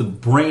 The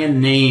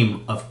brand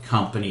name of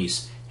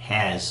companies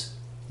has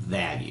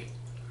value.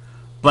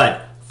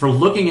 But for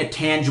looking at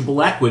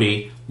tangible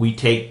equity, we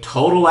take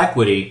total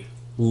equity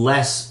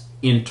less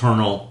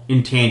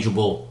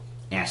intangible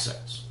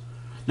assets.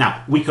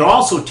 Now, we could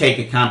also take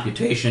a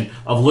computation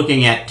of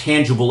looking at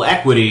tangible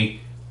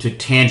equity to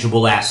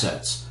tangible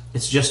assets.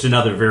 It's just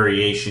another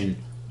variation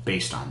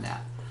based on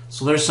that.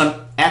 So there's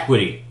some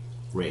equity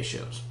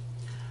ratios.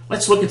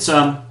 Let's look at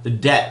some the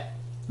debt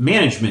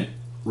management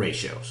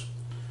ratios.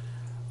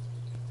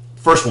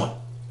 First one,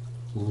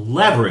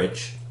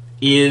 leverage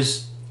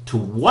is to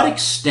what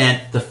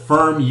extent the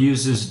firm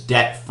uses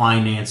debt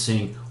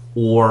financing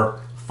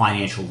or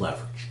financial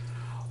leverage.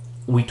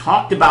 We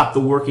talked about the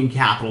working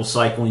capital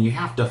cycle, and you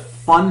have to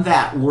fund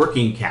that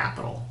working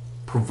capital,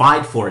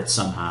 provide for it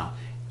somehow,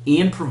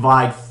 and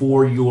provide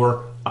for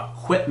your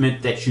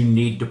equipment that you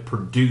need to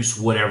produce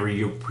whatever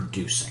you're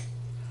producing.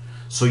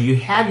 So you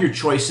have your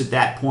choice at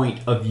that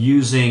point of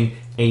using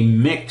a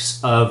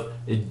mix of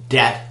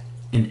debt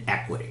and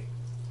equity.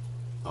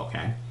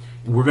 Okay?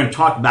 And we're going to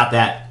talk about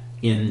that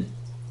in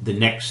the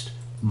next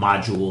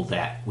module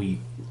that we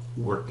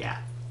work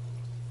at.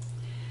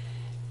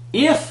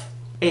 If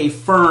a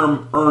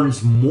firm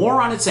earns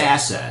more on its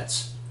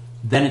assets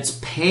than it's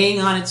paying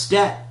on its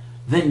debt,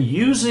 then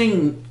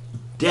using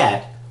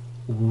debt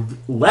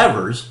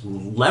leverages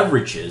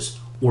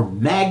or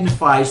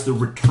magnifies the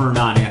return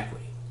on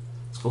equity.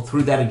 Let's go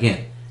through that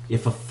again.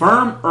 If a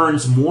firm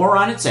earns more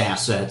on its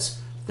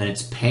assets than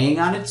it's paying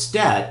on its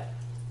debt,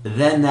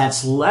 then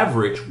that's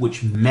leverage,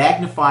 which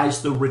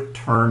magnifies the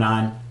return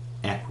on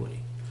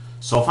equity.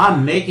 So if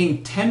I'm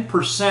making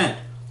 10%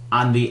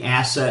 on the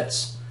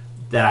assets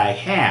that I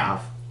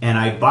have and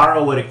I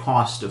borrow at a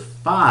cost of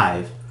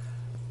 5%,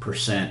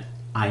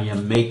 I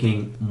am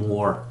making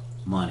more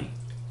money.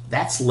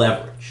 That's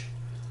leverage.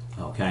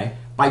 Okay?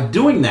 By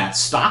doing that,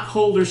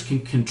 stockholders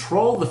can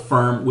control the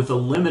firm with a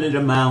limited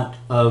amount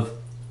of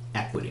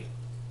equity.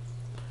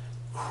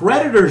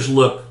 Creditors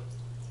look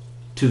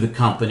to the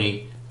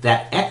company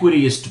that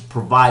equity is to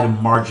provide a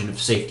margin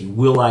of safety.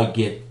 Will I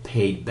get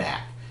paid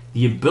back?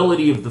 The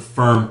ability of the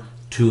firm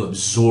to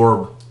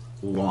absorb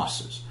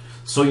losses.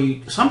 So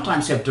you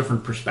sometimes have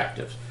different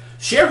perspectives.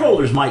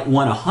 Shareholders might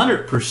want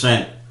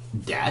 100%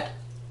 debt,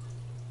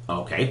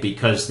 okay,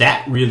 because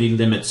that really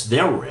limits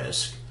their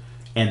risk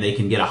and they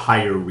can get a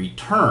higher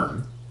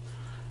return.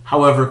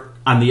 However,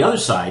 on the other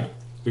side,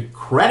 the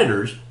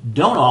creditors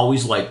don't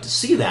always like to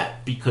see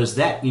that because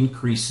that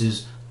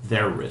increases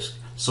their risk.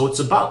 So it's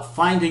about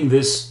finding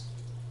this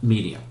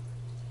medium.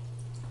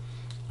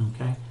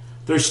 Okay?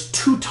 There's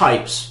two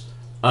types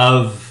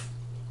of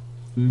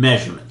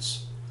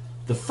measurements.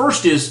 The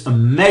first is a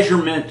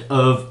measurement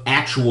of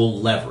actual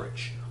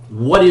leverage.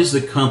 What is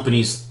the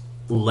company's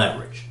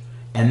leverage?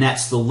 And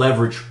that's the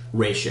leverage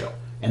ratio.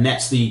 And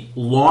that's the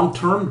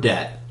long-term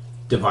debt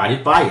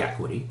divided by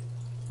equity.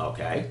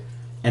 Okay?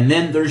 And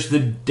then there's the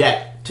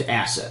debt to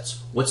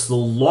assets. What's the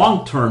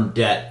long-term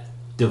debt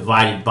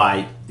divided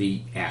by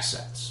the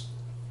assets?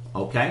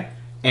 Okay?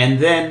 And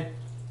then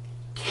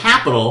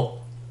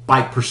capital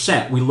by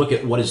percent. We look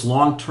at what is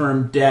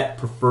long-term debt,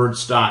 preferred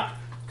stock,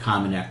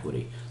 common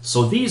equity.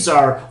 So these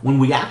are, when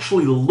we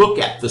actually look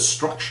at the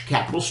structure,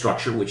 capital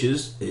structure, which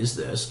is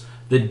this,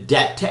 the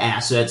debt to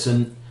assets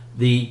and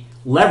the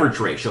leverage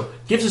ratio,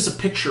 gives us a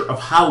picture of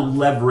how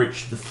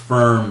leveraged the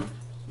firm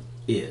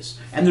is.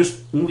 And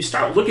when we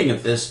start looking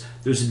at this,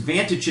 there's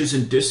advantages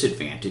and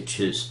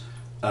disadvantages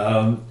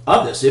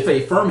of this. If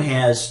a firm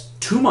has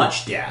too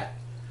much debt,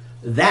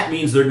 that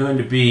means they're going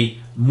to be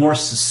more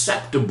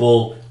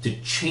susceptible to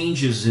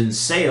changes in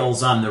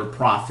sales on their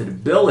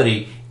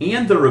profitability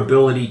and their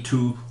ability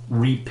to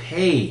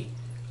repay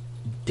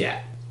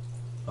debt.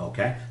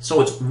 Okay?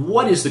 So it's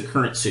what is the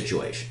current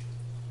situation?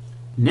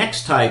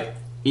 Next type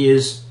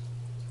is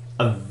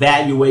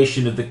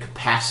evaluation of the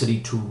capacity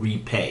to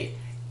repay.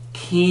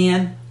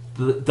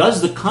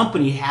 Does the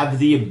company have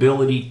the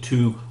ability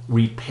to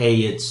repay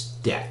its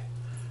debt?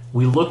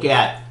 We look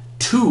at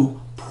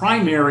two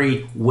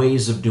primary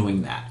ways of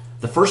doing that.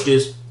 The first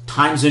is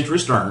times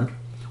interest earned,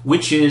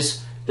 which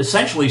is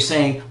essentially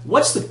saying,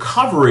 what's the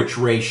coverage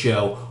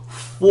ratio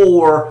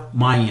for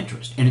my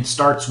interest? And it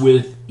starts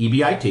with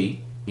EBIT,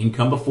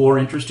 income before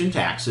interest and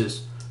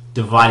taxes,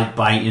 divided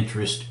by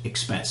interest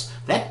expense.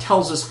 That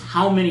tells us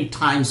how many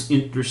times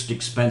interest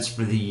expense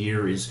for the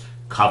year is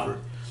covered.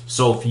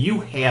 So if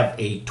you have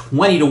a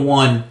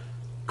 20-to-1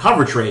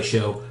 coverage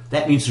ratio,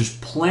 that means there's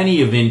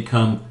plenty of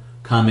income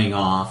coming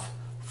off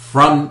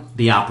from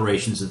the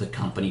operations of the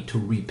company to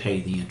repay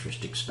the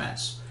interest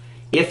expense.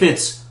 If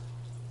it's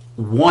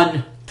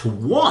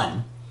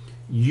 1-to-1,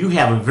 you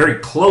have a very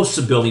close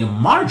ability, a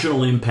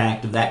marginal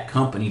impact of that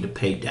company to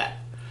pay debt.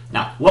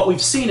 Now, what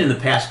we've seen in the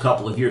past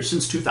couple of years,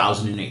 since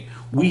 2008,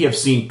 we have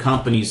seen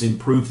companies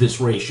improve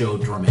this ratio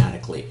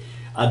dramatically.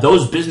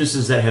 Those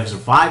businesses that have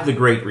survived the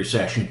Great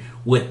Recession,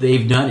 what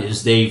they've done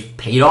is they've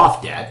paid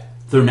off debt.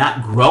 They're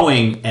not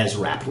growing as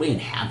rapidly and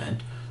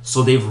haven't,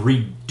 so they've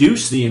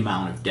reduced the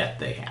amount of debt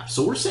they have.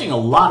 So we're seeing a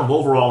lot of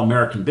overall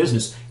American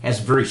business has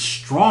very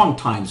strong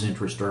times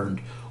interest earned,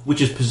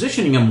 which is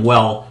positioning them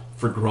well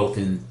for growth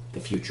in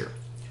the future.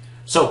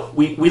 So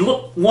we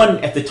look, one,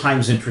 at the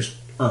times interest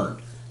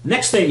earned.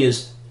 Next thing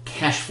is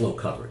cash flow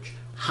coverage.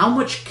 How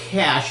much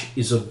cash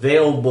is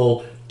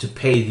available to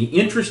pay the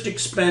interest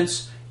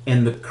expense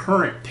and the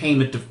current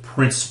payment of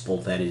principal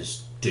that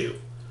is due?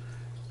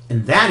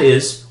 And that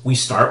is, we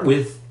start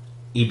with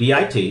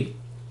EBIT,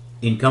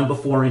 income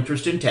before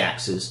interest and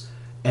taxes,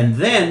 and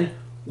then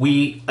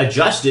we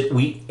adjust it,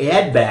 we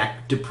add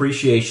back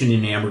depreciation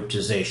and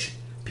amortization,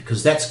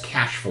 because that's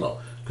cash flow.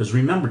 Because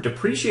remember,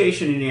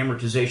 depreciation and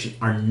amortization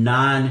are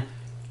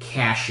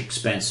non-cash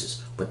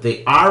expenses, but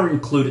they are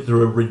included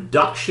through a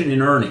reduction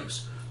in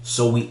earnings.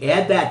 So we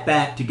add that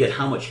back to get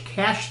how much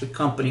cash the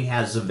company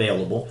has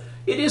available.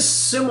 It is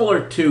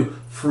similar to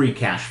free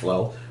cash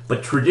flow,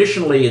 but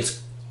traditionally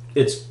it's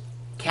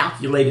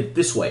calculated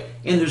this way.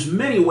 And there's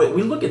many ways.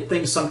 We look at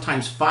things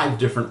sometimes 5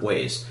 different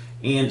ways,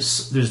 and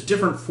there's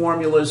different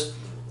formulas.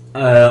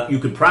 You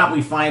could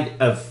probably find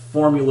a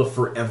formula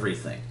for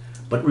everything.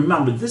 But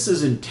remember, this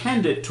is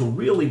intended to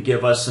really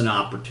give us an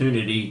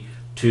opportunity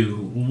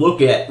to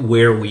look at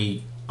where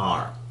we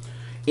are.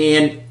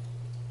 And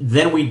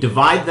then we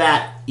divide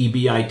that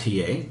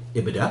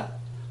EBITDA,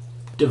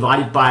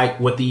 divided by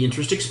what the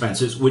interest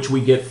expense is, which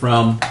we get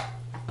from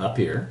up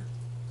here,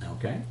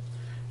 okay?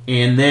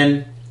 And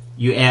then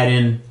you add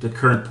in the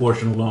current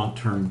portion of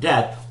long-term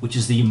debt, which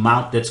is the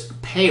amount that's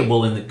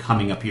payable in the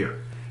coming up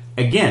year.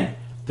 Again,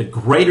 the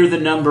greater the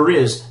number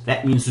is,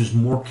 that means there's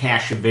more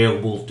cash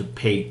available to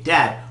pay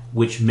debt,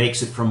 which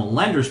makes it, from a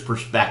lender's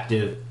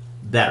perspective,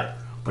 better.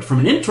 But from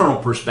an internal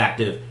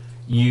perspective,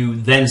 you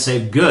then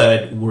say,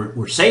 good,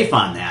 we're safe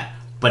on that.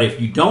 But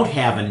if you don't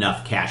have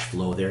enough cash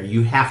flow there,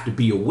 you have to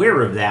be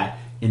aware of that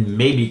and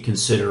maybe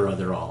consider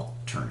other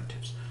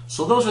alternatives.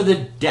 So those are the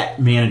debt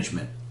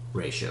management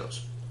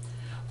ratios.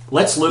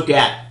 Let's look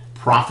at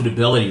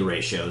profitability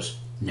ratios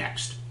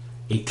next.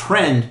 A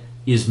trend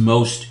is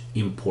most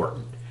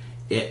important.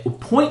 A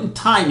point in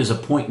time is a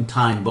point in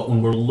time, but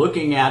when we're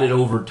looking at it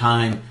over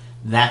time,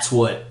 that's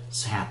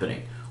what's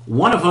happening.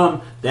 One of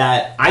them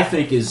that I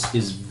think is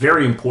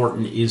very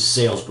important is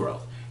sales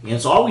growth. And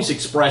it's always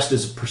expressed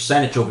as a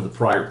percentage over the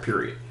prior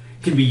period.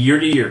 It can be year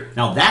to year.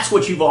 Now, that's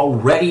what you've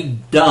already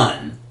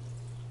done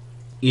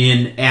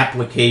in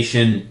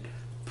application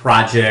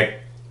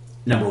project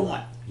number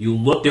 1. You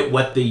looked at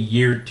what the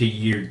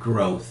year-to-year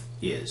growth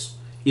is.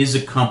 Is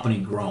a company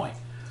growing?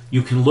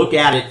 You can look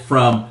at it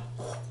from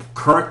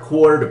current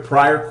quarter to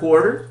prior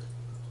quarter,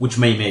 which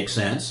may make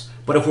sense.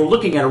 But if we're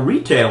looking at a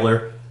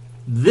retailer,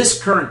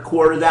 this current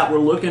quarter that we're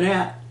looking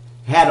at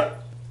has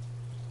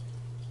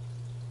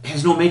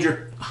no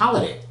major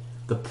holiday.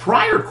 The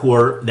prior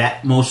quarter,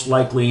 that most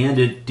likely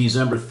ended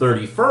December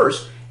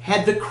 31st,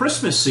 had the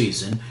Christmas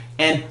season.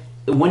 And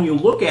when you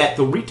look at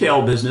the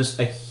retail business,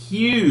 a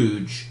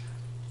huge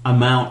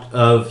amount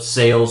of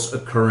sales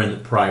occur in the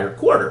prior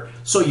quarter.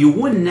 So you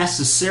wouldn't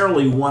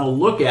necessarily want to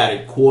look at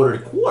it quarter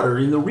to quarter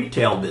in the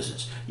retail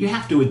business. You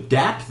have to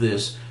adapt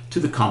this to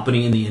the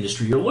company and the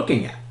industry you're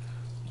looking at.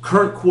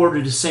 Current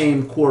quarter to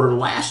same quarter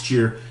last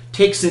year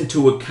takes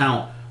into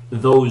account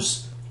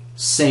those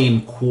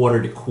same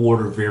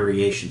quarter-to-quarter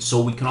variation.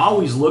 So we can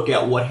always look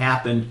at what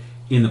happened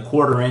in the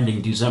quarter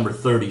ending December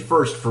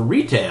 31st for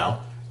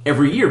retail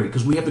every year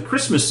because we have the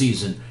Christmas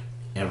season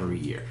every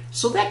year.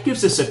 So that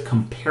gives us a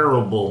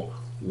comparable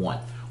one.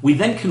 We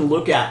then can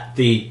look at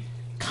the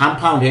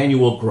compound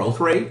annual growth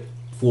rate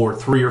for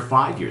 3 or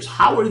 5 years.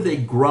 How are they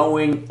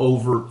growing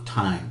over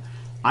time?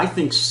 I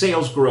think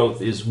sales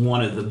growth is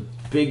one of the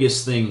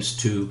biggest things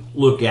to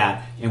look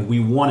at, and we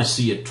want to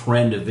see a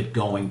trend of it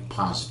going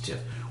positive.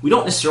 We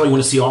don't necessarily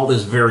want to see all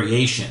this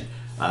variation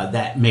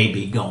that may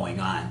be going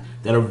on.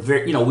 That are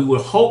very, we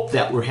would hope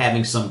that we're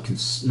having some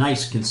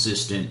nice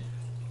consistent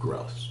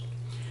growth.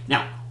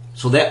 Now,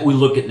 so that we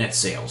look at net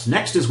sales.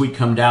 Next, as we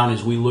come down,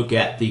 is we look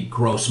at the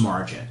gross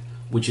margin,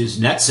 which is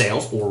net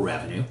sales or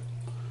revenue,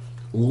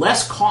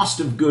 less cost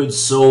of goods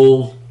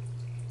sold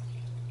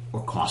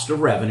or cost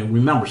of revenue.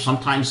 Remember,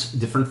 sometimes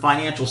different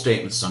financial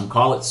statements, some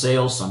call it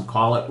sales, some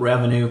call it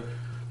revenue,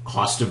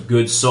 cost of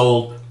goods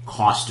sold,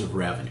 cost of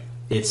revenue.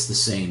 It's the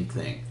same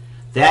thing.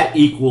 That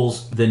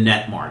equals the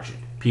net margin.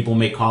 People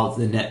may call it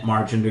the net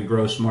margin to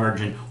gross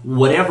margin.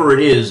 Whatever it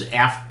is,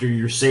 after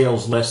your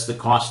sales less the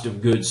cost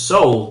of goods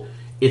sold,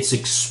 it's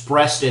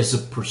expressed as a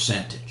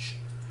percentage.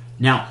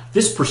 Now,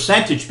 this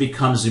percentage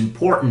becomes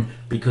important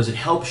because it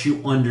helps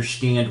you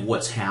understand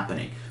what's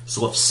happening.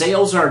 So if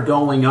sales are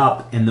going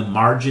up and the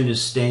margin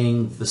is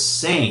staying the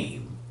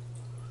same,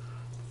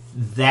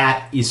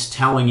 that is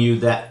telling you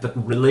that the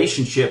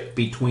relationship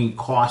between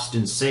cost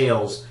and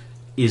sales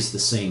is the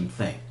same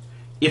thing.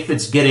 If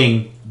it's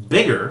getting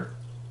bigger,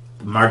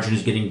 the margin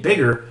is getting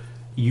bigger,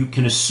 you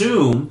can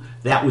assume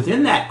that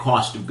within that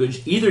cost of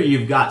goods, either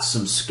you've got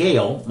some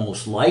scale,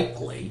 most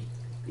likely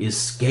is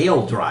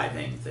scale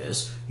driving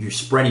this. You're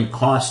spreading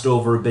cost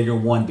over a bigger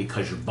one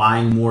because you're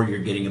buying more, you're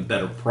getting a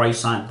better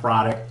price on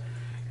product,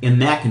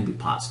 and that can be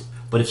positive.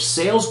 But if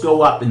sales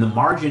go up and the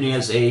margin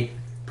as a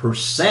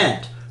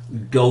percent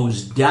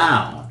goes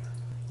down,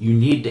 you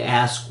need to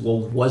ask, well,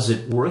 was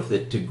it worth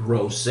it to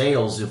grow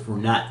sales if we're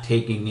not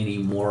taking any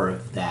more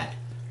of that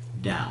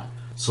down?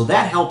 So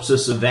that helps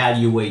us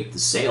evaluate the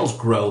sales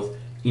growth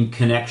in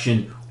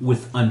connection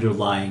with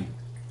underlying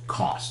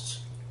costs.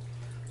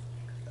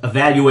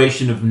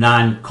 Evaluation of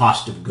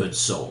non-cost of goods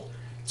sold.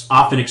 It's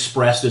often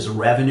expressed as a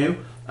revenue.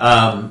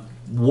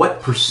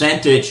 What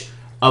percentage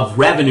of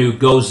revenue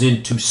goes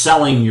into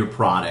selling your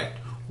product,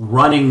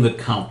 running the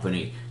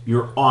company,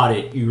 your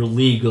audit, your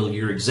legal,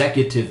 your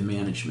executive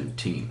management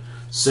team?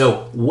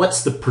 So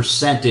what's the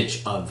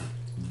percentage of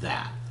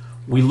that?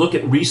 We look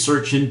at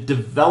research and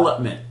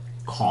development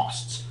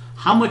costs.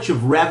 How much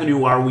of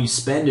revenue are we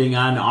spending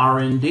on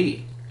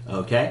R&D?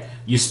 Okay,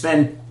 you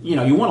spend, you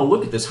want to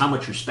look at this, how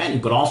much you're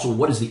spending, but also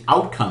what is the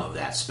outcome of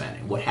that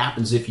spending? What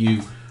happens if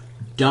you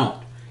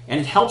don't? And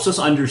it helps us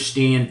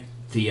understand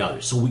the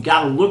others. So we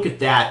got to look at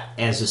that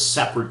as a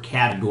separate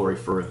category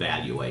for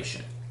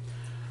evaluation.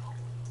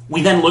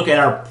 We then look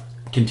at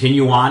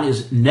continue on,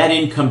 is net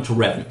income to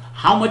revenue.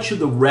 How much of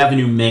the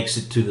revenue makes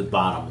it to the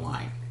bottom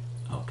line?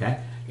 Okay,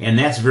 and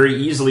that's very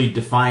easily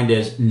defined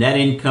as net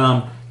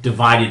income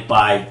divided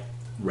by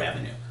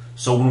revenue.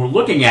 So when we're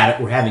looking at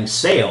it, we're having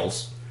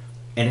sales,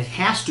 and it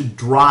has to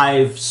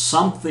drive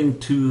something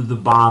to the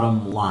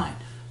bottom line.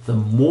 The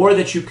more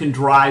that you can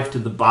drive to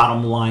the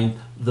bottom line,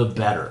 the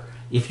better.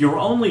 If you're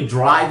only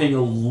driving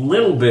a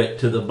little bit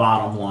to the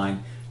bottom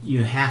line,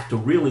 you have to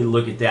really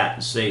look at that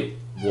and say,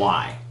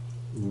 why?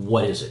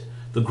 What is it?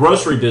 The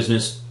grocery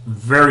business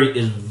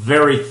is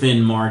very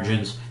thin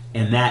margins,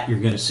 and that you're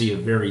going to see a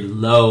very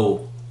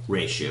low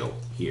ratio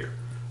here.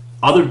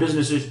 Other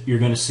businesses you're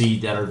going to see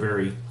that are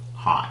very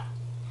high.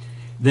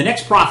 The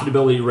next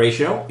profitability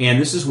ratio, and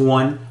this is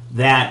one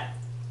that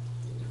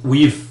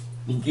you've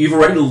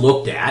already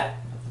looked at,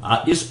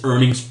 is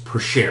earnings per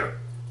share.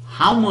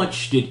 How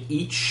much did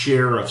each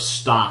share of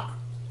stock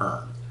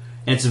earn?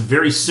 And it's a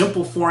very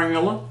simple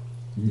formula: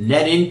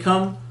 net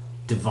income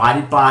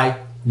divided by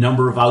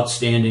number of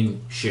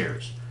outstanding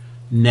shares.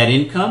 Net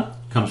income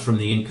comes from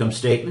the income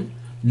statement.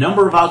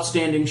 Number of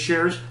outstanding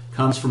shares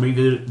comes from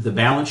either the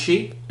balance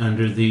sheet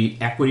under the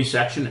equity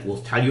section. It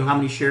will tell you how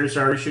many shares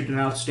are issued and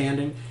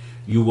outstanding.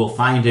 You will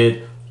find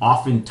it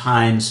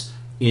oftentimes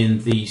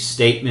in the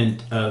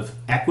statement of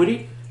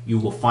equity. You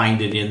will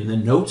find it in the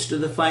notes to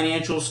the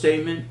financial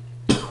statement.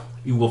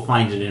 You will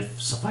find it in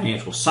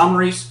financial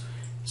summaries.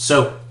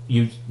 So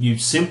you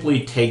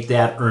simply take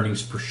that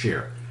earnings per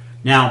share.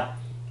 Now,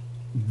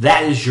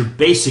 that is your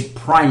basic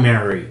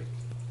primary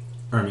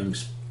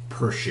earnings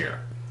per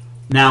share.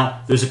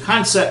 Now, there's a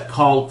concept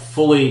called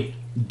fully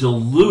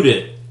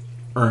diluted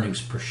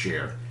earnings per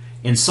share.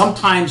 And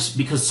sometimes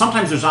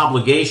there's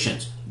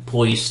obligations,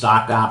 employee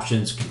stock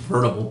options,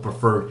 convertible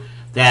preferred,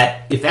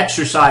 that if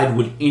exercised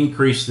would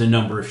increase the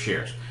number of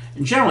shares.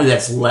 And generally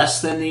that's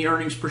less than the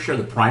earnings per share,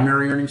 the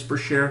primary earnings per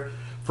share.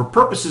 For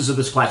purposes of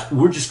this class,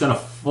 we're just going to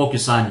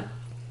focus on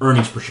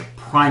earnings per share,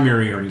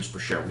 primary earnings per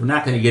share. We're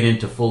not going to get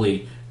into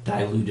fully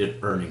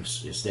diluted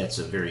earnings, as that's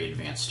a very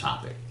advanced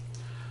topic.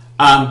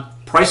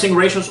 Pricing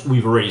ratios,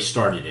 we've already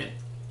started in.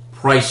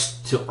 Price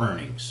to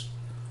earnings.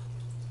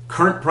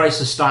 Current price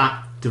of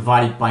stock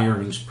divided by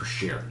earnings per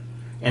share.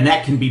 And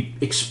that can be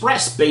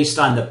expressed based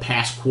on the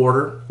past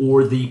quarter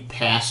or the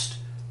past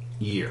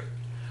year.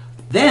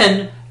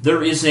 Then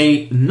there is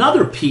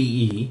another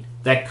PE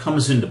that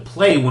comes into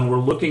play when we're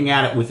looking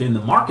at it within the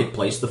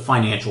marketplace, the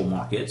financial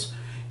markets,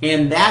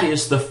 and that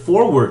is the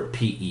forward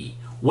PE.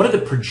 What are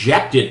the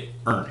projected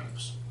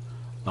earnings?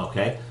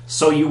 Okay,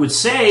 so you would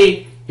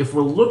say, if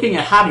we're looking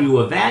at how do you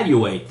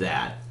evaluate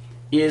that,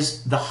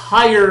 is the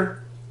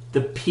higher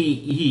the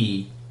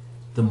PE,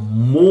 the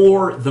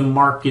more the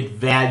market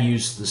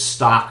values the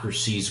stock or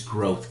sees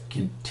growth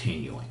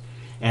continuing.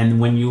 And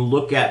when you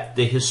look at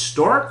the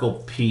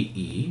historical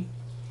PE,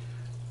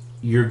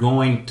 you're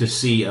going to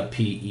see a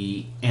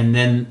PE and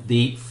then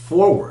the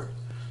forward,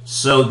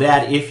 so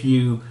that if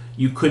you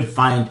could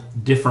find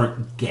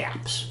different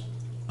gaps,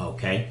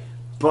 okay?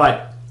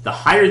 But the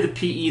higher the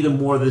PE, the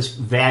more this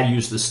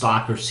values the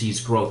stock or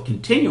sees growth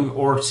continuing,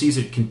 or sees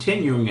it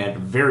continuing at a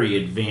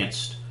very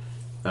advanced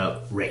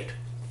rate.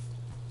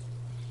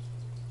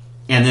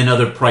 And then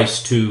other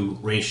price to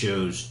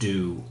ratios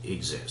do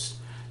exist.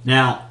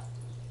 Now,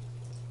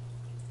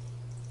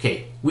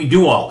 okay, we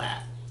do all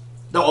that.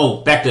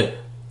 Oh, back to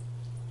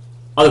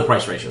other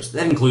price ratios.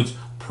 That includes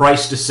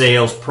price to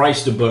sales,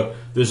 price to book.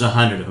 There's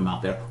 100 of them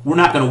out there. We're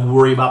not going to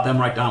worry about them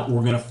right now.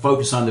 We're going to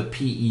focus on the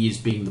PE as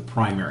being the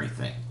primary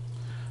thing.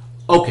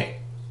 Okay,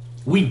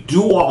 we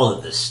do all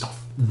of this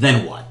stuff.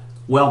 Then what?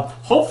 Well,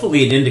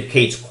 hopefully it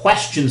indicates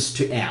questions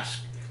to ask.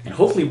 And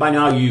hopefully by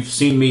now you've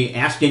seen me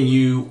asking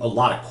you a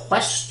lot of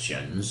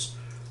questions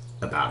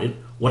about it.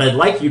 What I'd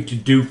like you to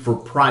do for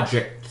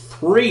Project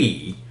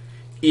 3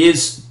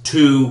 is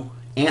to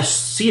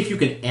see if you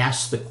can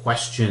ask the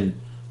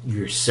question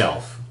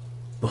yourself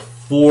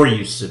before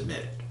you submit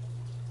it.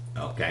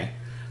 Okay?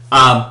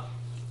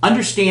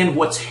 Understand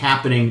what's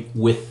happening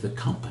with the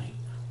company.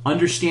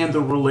 Understand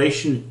the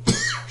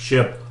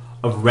relationship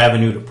of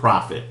revenue to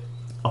profit.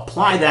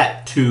 Apply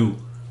that to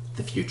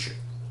the future.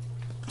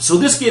 So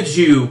this gives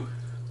you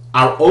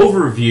our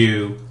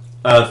overview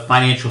of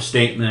financial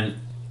statement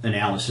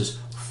analysis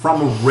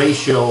from a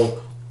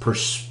ratio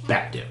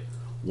perspective.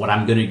 What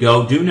I'm going to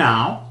go do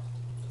now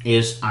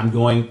is I'm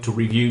going to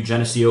review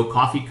Geneseo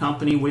Coffee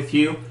Company with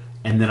you,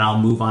 and then I'll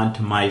move on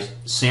to my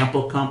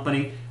sample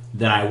company.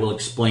 Then I will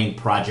explain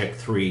Project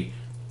 3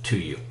 to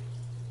you.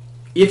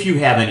 If you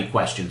have any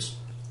questions,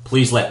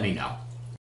 please let me know.